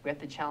 We have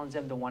to challenge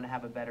them to want to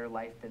have a better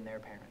life than their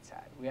parents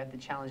had. We have to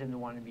challenge them to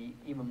want to be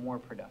even more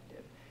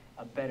productive,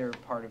 a better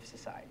part of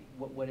society.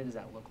 What does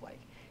that look like?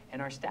 And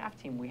our staff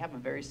team, we have a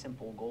very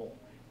simple goal,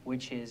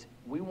 which is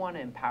we want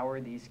to empower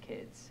these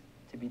kids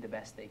to be the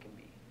best they can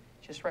be.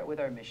 Just right with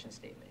our mission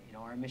statement.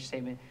 Our mission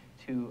statement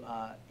to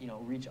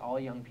reach all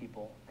young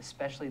people,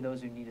 especially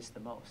those who need us the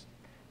most,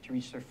 to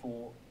reach their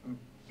full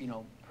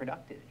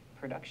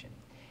production.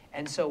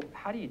 And so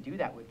how do you do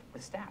that with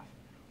staff?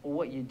 Well,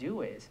 what you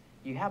do is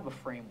you have a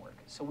framework.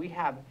 So we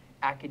have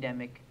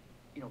academic,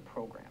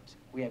 programs.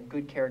 We have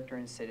good character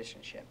and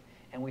citizenship,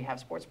 and we have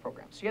sports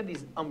programs. So you have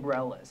these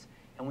umbrellas,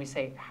 and we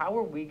say, how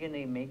are we going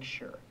to make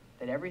sure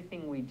that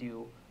everything we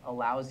do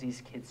allows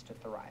these kids to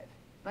thrive?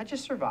 Not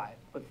just survive,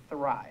 but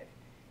thrive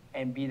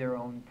and be their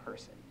own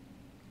person.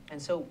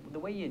 And so the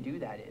way you do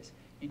that is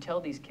you tell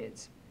these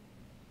kids,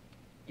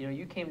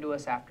 you came to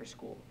us after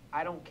school.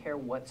 I don't care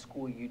what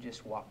school you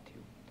just walked to.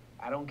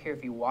 I don't care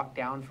if you walked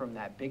down from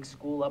that big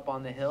school up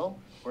on the hill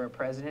where a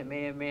president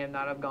may have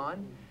not have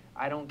gone.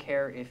 I don't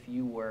care if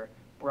you were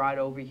brought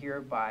over here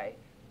by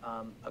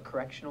a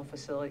correctional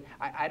facility.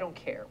 I don't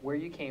care where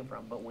you came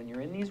from, but when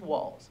you're in these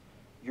walls,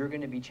 you're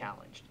going to be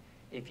challenged.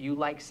 If you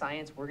like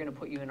science, we're going to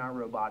put you in our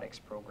robotics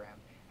program.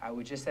 I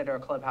was just at our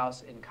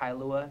clubhouse in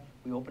Kailua.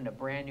 We opened a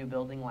brand new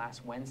building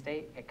last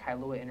Wednesday at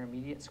Kailua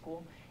Intermediate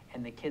School,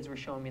 and the kids were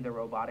showing me the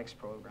robotics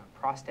program,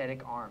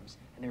 prosthetic arms,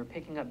 and they were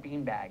picking up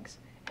bean bags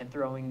and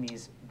throwing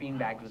these bean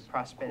bags with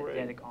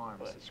prosthetic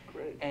arms. That's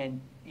great. And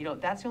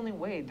that's the only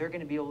way they're going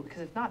to be able,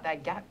 because if not,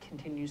 that gap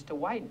continues to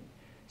widen.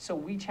 So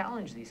we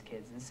challenge these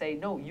kids and say,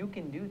 no, you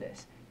can do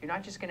this. You're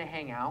not just going to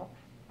hang out.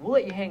 We'll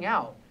let you hang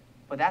out,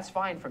 but that's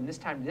fine from this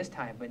time to this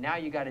time. But now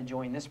you got to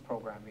join this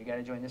program. You got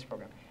to join this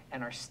program.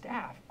 And our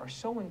staff are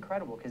so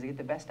incredible because they get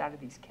the best out of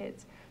these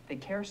kids. They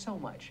care so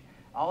much.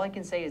 All I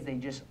can say is they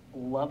just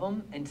love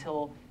them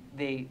until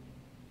they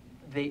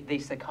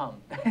succumb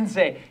and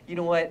say, you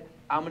know what,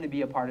 I'm going to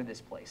be a part of this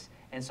place.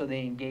 And so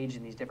they engage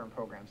in these different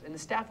programs. And the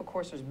staff, of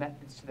course, there's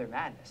methods to their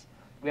madness.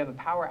 We have a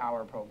power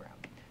hour program.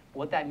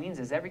 What that means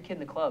is every kid in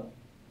the club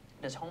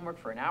does homework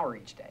for an hour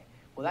each day.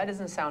 Well, that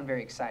doesn't sound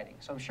very exciting.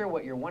 So I'm sure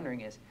what you're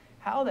wondering is,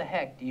 how the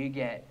heck do you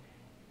get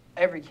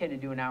every kid to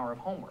do an hour of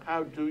homework?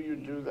 How do you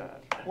do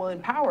that? Well, in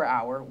Power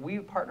Hour, we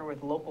partner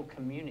with local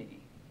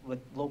community, with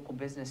local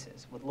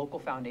businesses, with local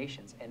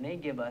foundations, and they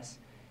give us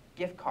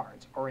gift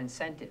cards or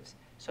incentives.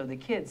 So the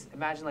kids,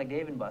 imagine like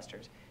Dave and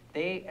Buster's,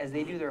 as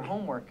they do their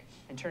homework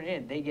and turn it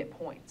in, they get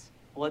points.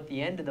 Well, at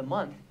the end of the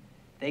month,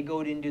 they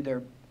go into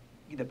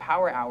the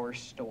Power Hour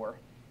store,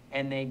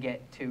 and they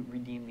get to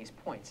redeem these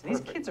points. And these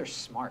kids are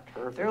smart.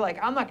 Perfect. They're like,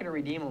 I'm not going to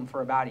redeem them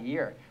for about a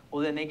year.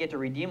 Well, then they get to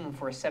redeem them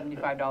for a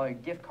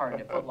 $75 gift card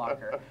to Foot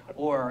Locker,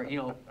 or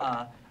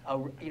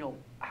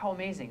how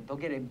amazing! They'll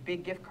get a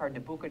big gift card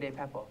to Buca de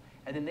Beppo,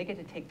 and then they get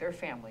to take their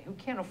family who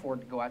can't afford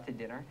to go out to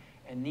dinner,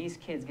 and these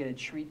kids get to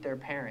treat their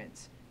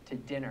parents to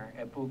dinner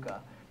at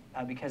Buca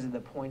because of the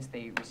points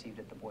they received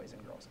at the Boys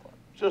and Girls Club.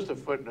 Just a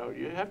footnote,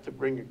 you have to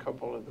bring a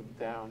couple of them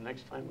down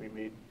next time we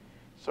meet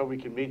so we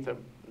can meet them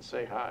and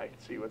say hi,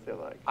 see what they're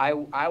like. I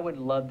would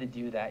love to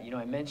do that.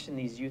 I mentioned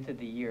these Youth of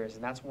the Years,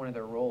 and that's one of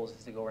their roles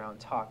is to go around and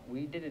talk.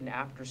 We did an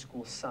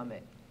after-school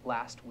summit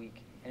last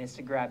week, and it's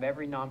to grab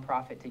every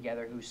nonprofit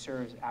together who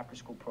serves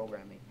after-school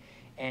programming.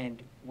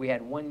 And we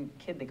had one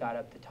kid that got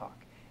up to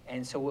talk.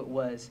 And so it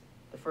was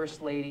the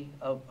First Lady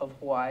of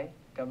Hawaii,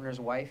 Governor's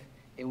wife.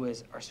 It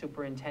was our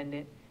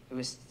superintendent. It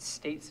was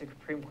State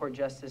Supreme Court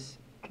Justice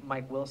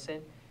Mike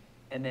Wilson,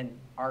 and then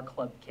our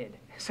club kid.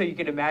 So you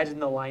can imagine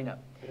the lineup.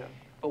 Yeah.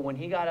 But when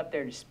he got up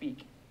there to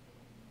speak,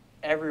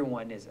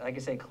 everyone is, like I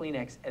say,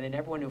 Kleenex, and then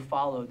everyone who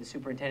followed, the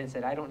superintendent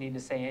said, I don't need to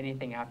say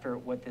anything after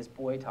what this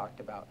boy talked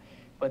about.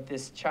 But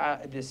this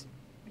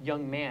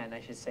young man, I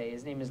should say,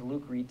 his name is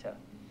Luke Rita.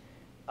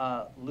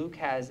 Luke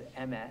has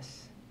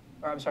MS,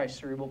 or I'm sorry,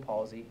 cerebral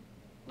palsy.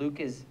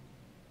 Luke is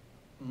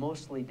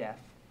mostly deaf.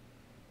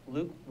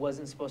 Luke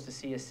wasn't supposed to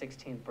see his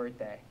 16th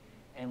birthday.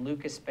 And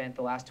Luke has spent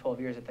the last 12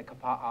 years at the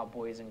Kapa'a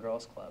Boys and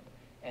Girls Club.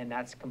 And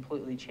that's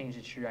completely changed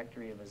the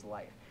trajectory of his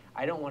life.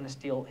 I don't want to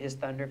steal his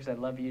thunder because I'd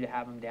love you to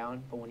have him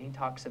down. But when he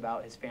talks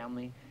about his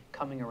family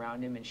coming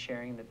around him and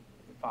sharing that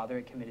the father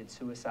had committed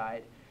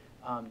suicide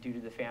due to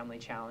the family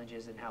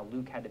challenges and how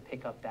Luke had to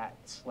pick up that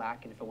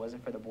slack. And if it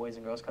wasn't for the Boys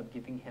and Girls Club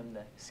giving him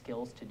the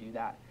skills to do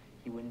that,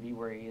 he wouldn't be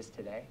where he is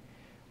today.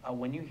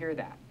 When you hear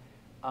that,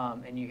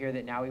 and you hear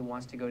that now he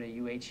wants to go to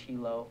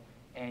Hilo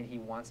and he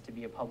wants to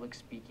be a public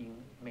speaking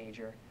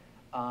major,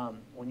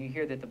 when you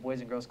hear that the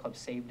Boys and Girls Club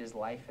saved his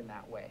life in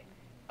that way,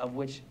 of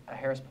which a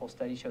Harris Poll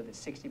study showed that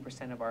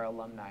 60% of our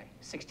alumni,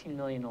 16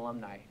 million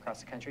alumni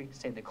across the country,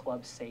 say the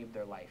club saved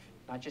their life.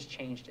 Not just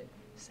changed it,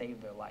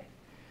 saved their life.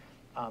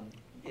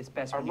 It's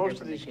best when you hear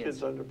from the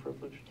kids. Are most of these kids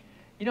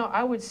underprivileged?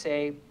 I would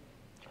say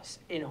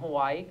in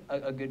Hawaii,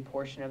 a good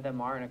portion of them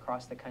are, and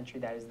across the country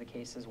that is the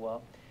case as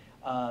well.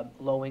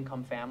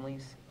 Low-income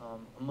families,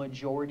 a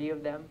majority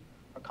of them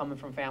are coming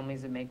from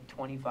families that make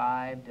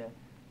 $25,000 to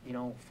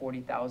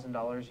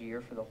 $40,000 a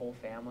year for the whole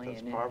family.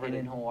 That's and poverty.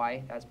 in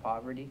Hawaii, that's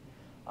poverty.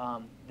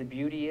 The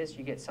beauty is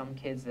you get some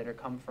kids that are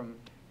come from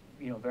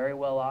very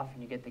well off,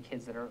 and you get the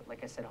kids that are,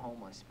 like I said,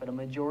 homeless. But a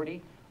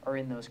majority are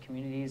in those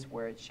communities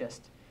where it's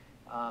just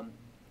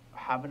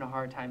having a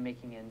hard time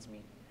making ends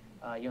meet.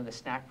 The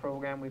snack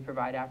program we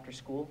provide after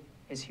school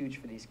is huge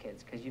for these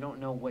kids because you don't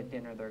know what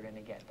dinner they're going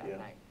to get that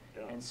night.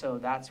 Yeah. And so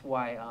that's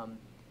why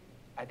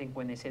I think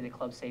when they say the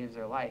club saves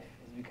their life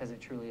is because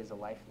it truly is a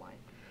lifeline.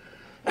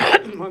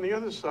 On the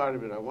other side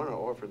of it, I want to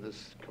offer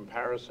this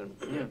comparison.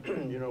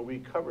 You know, we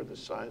cover the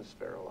science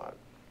fair a lot.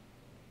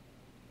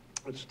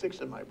 What sticks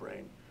in my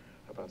brain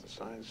about the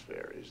science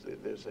fair is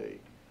that there's a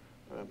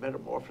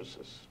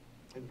metamorphosis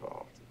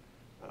involved.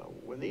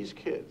 When these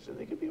kids, and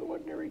they could be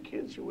ordinary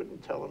kids, you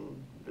wouldn't tell them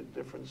the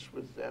difference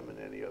with them and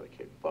any other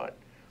kid, but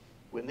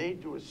when they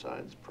do a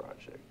science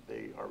project,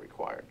 they are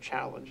required,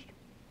 challenged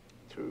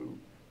to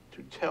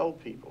tell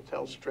people,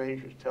 tell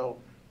strangers, tell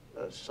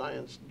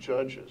science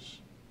judges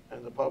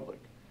and the public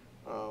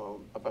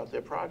about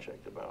their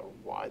project, about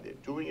why they're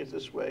doing it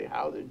this way,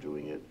 how they're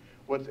doing it,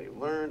 what they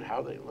learned,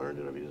 how they learned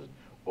it. I mean,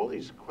 all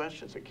these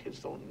questions that kids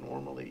don't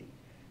normally,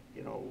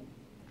 you know,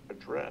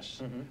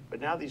 address.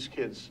 But now these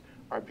kids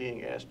are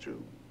being asked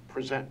to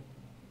present,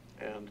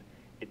 and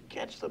it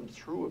gets them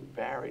through a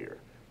barrier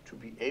to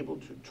be able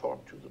to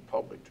talk to the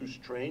public, to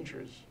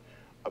strangers,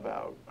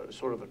 about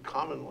sort of a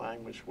common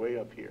language way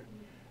up here.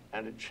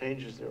 And it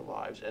changes their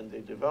lives, and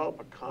they develop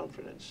a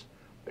confidence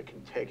that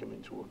can take them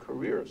into a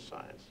career of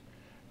science.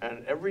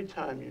 And every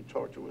time you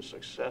talk to a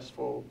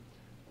successful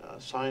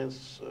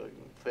science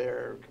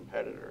fair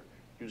competitor,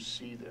 you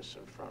see this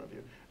in front of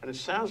you. And it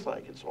sounds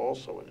like it's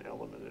also an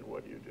element in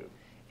what you do.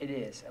 It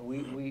is.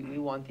 We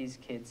want these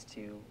kids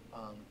to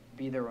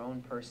be their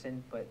own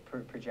person, but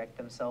project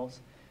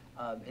themselves.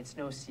 It's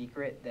no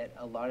secret that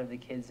a lot of the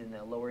kids in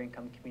the lower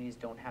income communities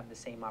don't have the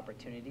same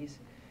opportunities.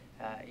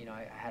 You know,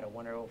 I had a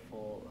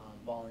wonderful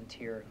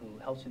volunteer who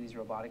helps with these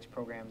robotics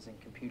programs and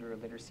computer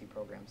literacy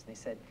programs. And they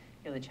said,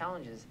 you know, the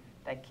challenge is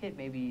that kid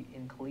may be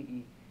in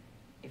Kaliti,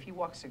 if he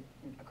walks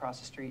across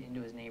the street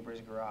into his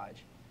neighbor's garage,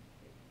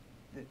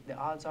 the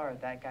odds are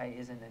that guy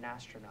isn't an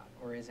astronaut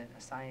or isn't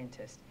a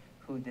scientist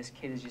who this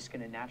kid is just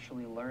going to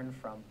naturally learn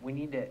from. We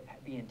need to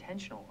be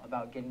intentional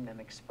about getting them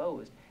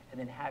exposed and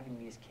then having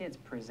these kids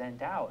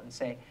present out and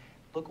say,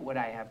 look what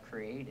I have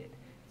created.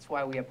 That's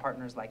why we have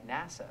partners like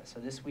NASA. So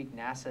this week,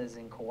 NASA is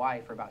in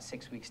Kauai for about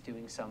 6 weeks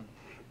doing some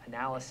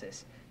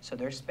analysis. So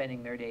they're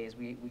spending their days,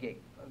 we get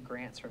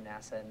grants from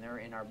NASA, and they're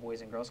in our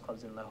Boys and Girls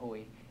Clubs in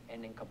Lahui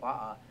and in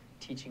Kapa'a,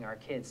 teaching our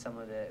kids some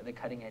of the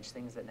cutting edge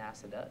things that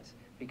NASA does.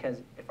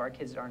 Because if our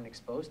kids aren't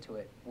exposed to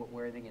it,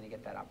 where are they going to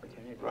get that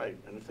opportunity? Right,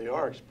 and if they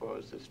are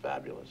exposed, it's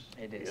fabulous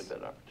It to is. get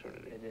that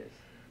opportunity. It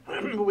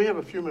is. We have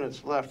a few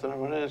minutes left, and I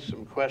want to ask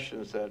some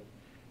questions that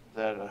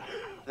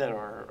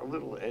are a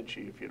little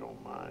edgy, if you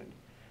don't mind.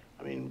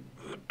 I mean,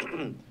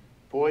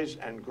 boys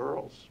and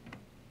girls,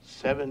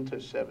 7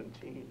 to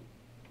 17,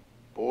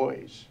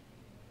 boys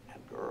and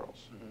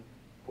girls.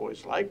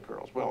 Boys like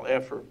girls. Well,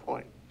 after a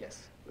point,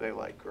 Yes. they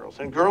like girls,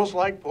 and girls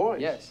like boys.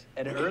 Yes,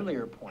 at an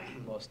earlier point,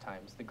 most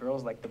times. The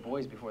girls like the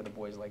boys before the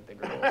boys like the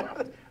girls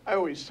often. I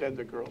always said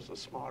the girls are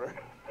smarter.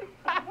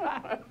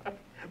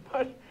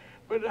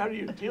 But how do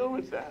you deal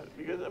with that?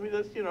 Because I mean,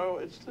 that's, you know,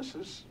 this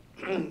is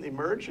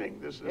emerging.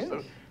 This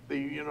is the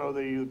you know,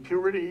 the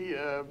puberty,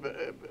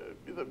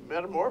 the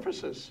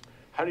metamorphosis.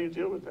 How do you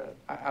deal with that?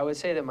 I would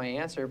say that my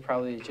answer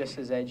probably is just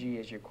as edgy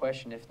as your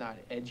question, if not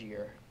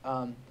edgier.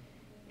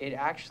 It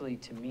actually,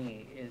 to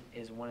me,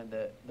 is one of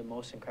the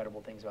most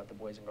incredible things about the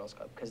Boys and Girls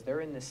Club, because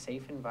they're in this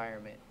safe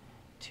environment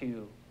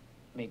to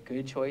make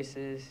good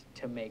choices,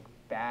 to make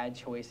bad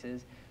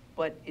choices,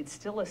 but it's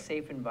still a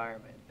safe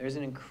environment. There's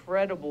an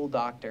incredible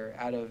doctor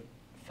out of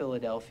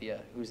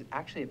Philadelphia who's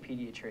actually a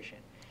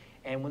pediatrician.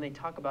 And when they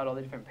talk about all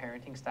the different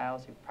parenting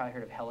styles, you've probably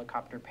heard of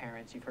helicopter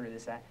parents, you've heard of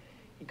this, that.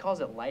 He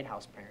calls it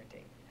lighthouse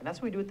parenting. And that's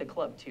what we do at the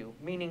club too,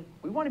 meaning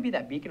we want to be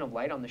that beacon of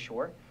light on the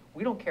shore.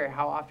 We don't care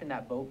how often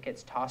that boat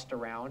gets tossed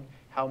around,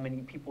 how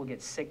many people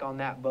get sick on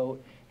that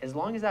boat. As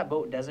long as that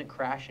boat doesn't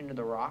crash into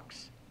the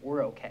rocks,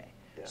 we're okay.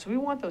 Yeah. So we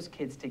want those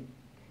kids to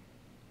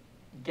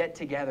get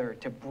together,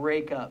 to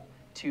break up,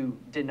 to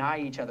deny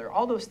each other,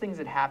 all those things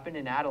that happen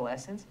in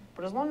adolescence.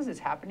 But as long as it's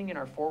happening in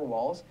our four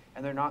walls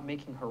and they're not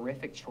making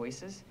horrific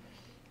choices,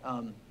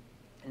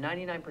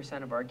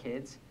 99% of our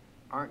kids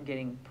aren't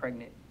getting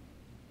pregnant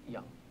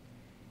young.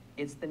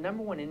 It's the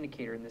 #1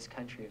 indicator in this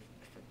country.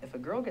 If a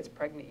girl gets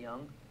pregnant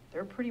young,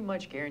 they're pretty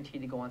much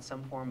guaranteed to go on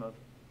some form of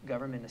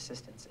government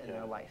assistance in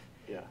their life.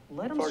 Yeah.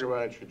 Let them talk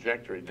about a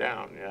trajectory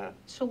down. Yeah.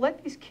 So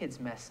let these kids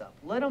mess up.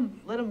 Let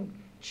them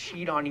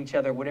cheat on each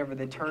other, whatever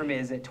the term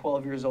is, at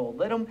 12 years old.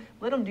 Let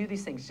them do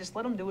these things. Just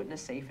let them do it in a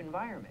safe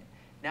environment.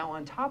 Now,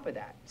 on top of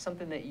that,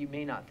 something that you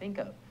may not think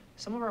of,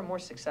 some of our more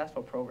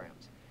successful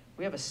programs.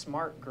 We have a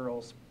Smart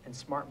Girls and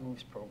Smart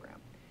Moves program.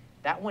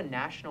 That won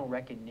national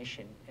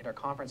recognition at our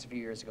conference a few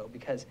years ago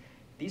because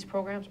these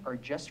programs are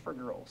just for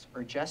girls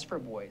or just for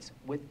boys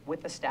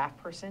with a staff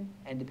person,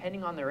 and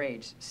depending on their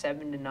age,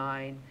 7 to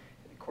 9,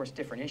 of course,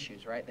 different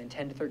issues, right? Then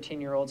 10 to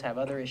 13-year-olds have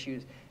other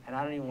issues, and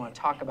I don't even want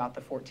to talk about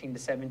the 14 to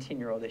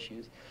 17-year-old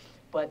issues.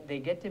 But they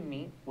get to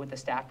meet with a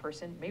staff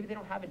person. Maybe they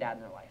don't have a dad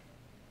in their life.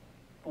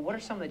 But what are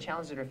some of the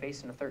challenges that are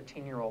facing a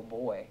 13-year-old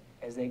boy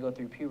as they go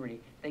through puberty?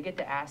 They get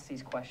to ask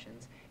these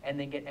questions, and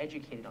they get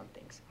educated on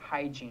things.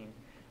 Hygiene,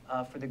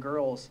 for the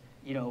girls,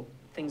 you know,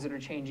 things that are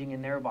changing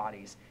in their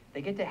bodies.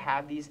 They get to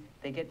have these,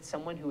 they get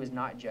someone who is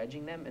not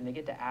judging them, and they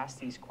get to ask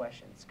these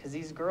questions. Because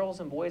these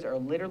girls and boys are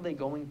literally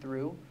going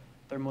through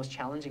their most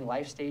challenging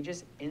life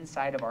stages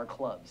inside of our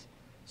clubs.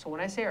 So when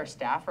I say our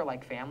staff are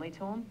like family to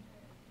them,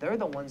 they're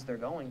the ones they're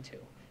going to.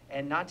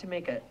 And not to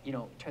make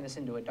turn this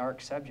into a dark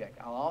subject,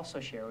 I'll also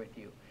share with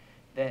you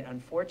that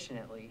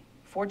fortunately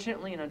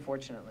and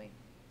unfortunately,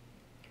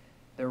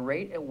 the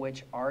rate at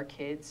which our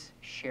kids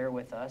share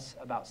with us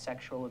about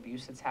sexual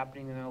abuse that's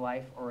happening in their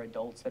life or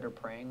adults that are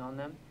preying on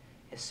them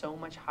is so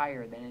much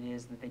higher than it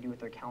is that they do with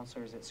their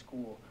counselors at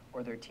school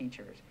or their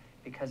teachers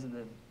because of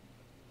the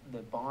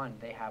bond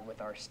they have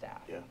with our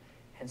staff. Yeah.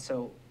 And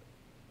so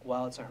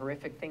while it's a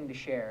horrific thing to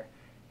share,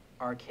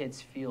 our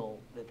kids feel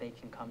that they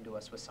can come to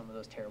us with some of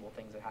those terrible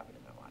things that happen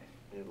in their life.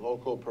 In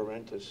loco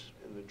parentis,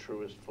 in the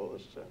truest,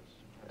 fullest sense.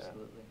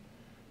 Absolutely.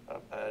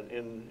 Yeah. And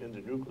in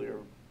the nuclear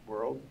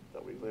world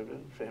that we live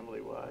in,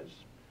 family-wise,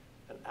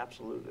 an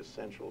absolute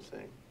essential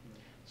thing.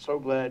 So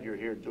glad you're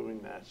here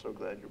doing that. So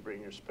glad you're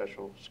bringing your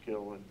special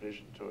skill and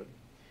vision to it.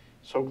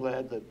 So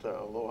glad that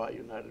Aloha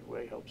United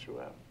Way helps you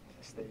out.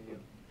 Yes, they do.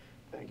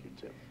 Thank you,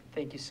 Tim.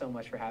 Thank you so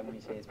much for having me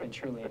today. It's been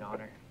truly an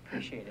honor.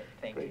 Appreciate it.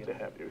 Thank you. Great to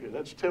have you here.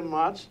 That's Tim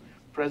Motts,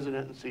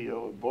 President and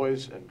CEO of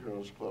Boys and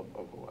Girls Club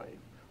of Hawaii.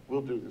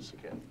 We'll do this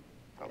again.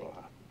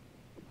 Aloha.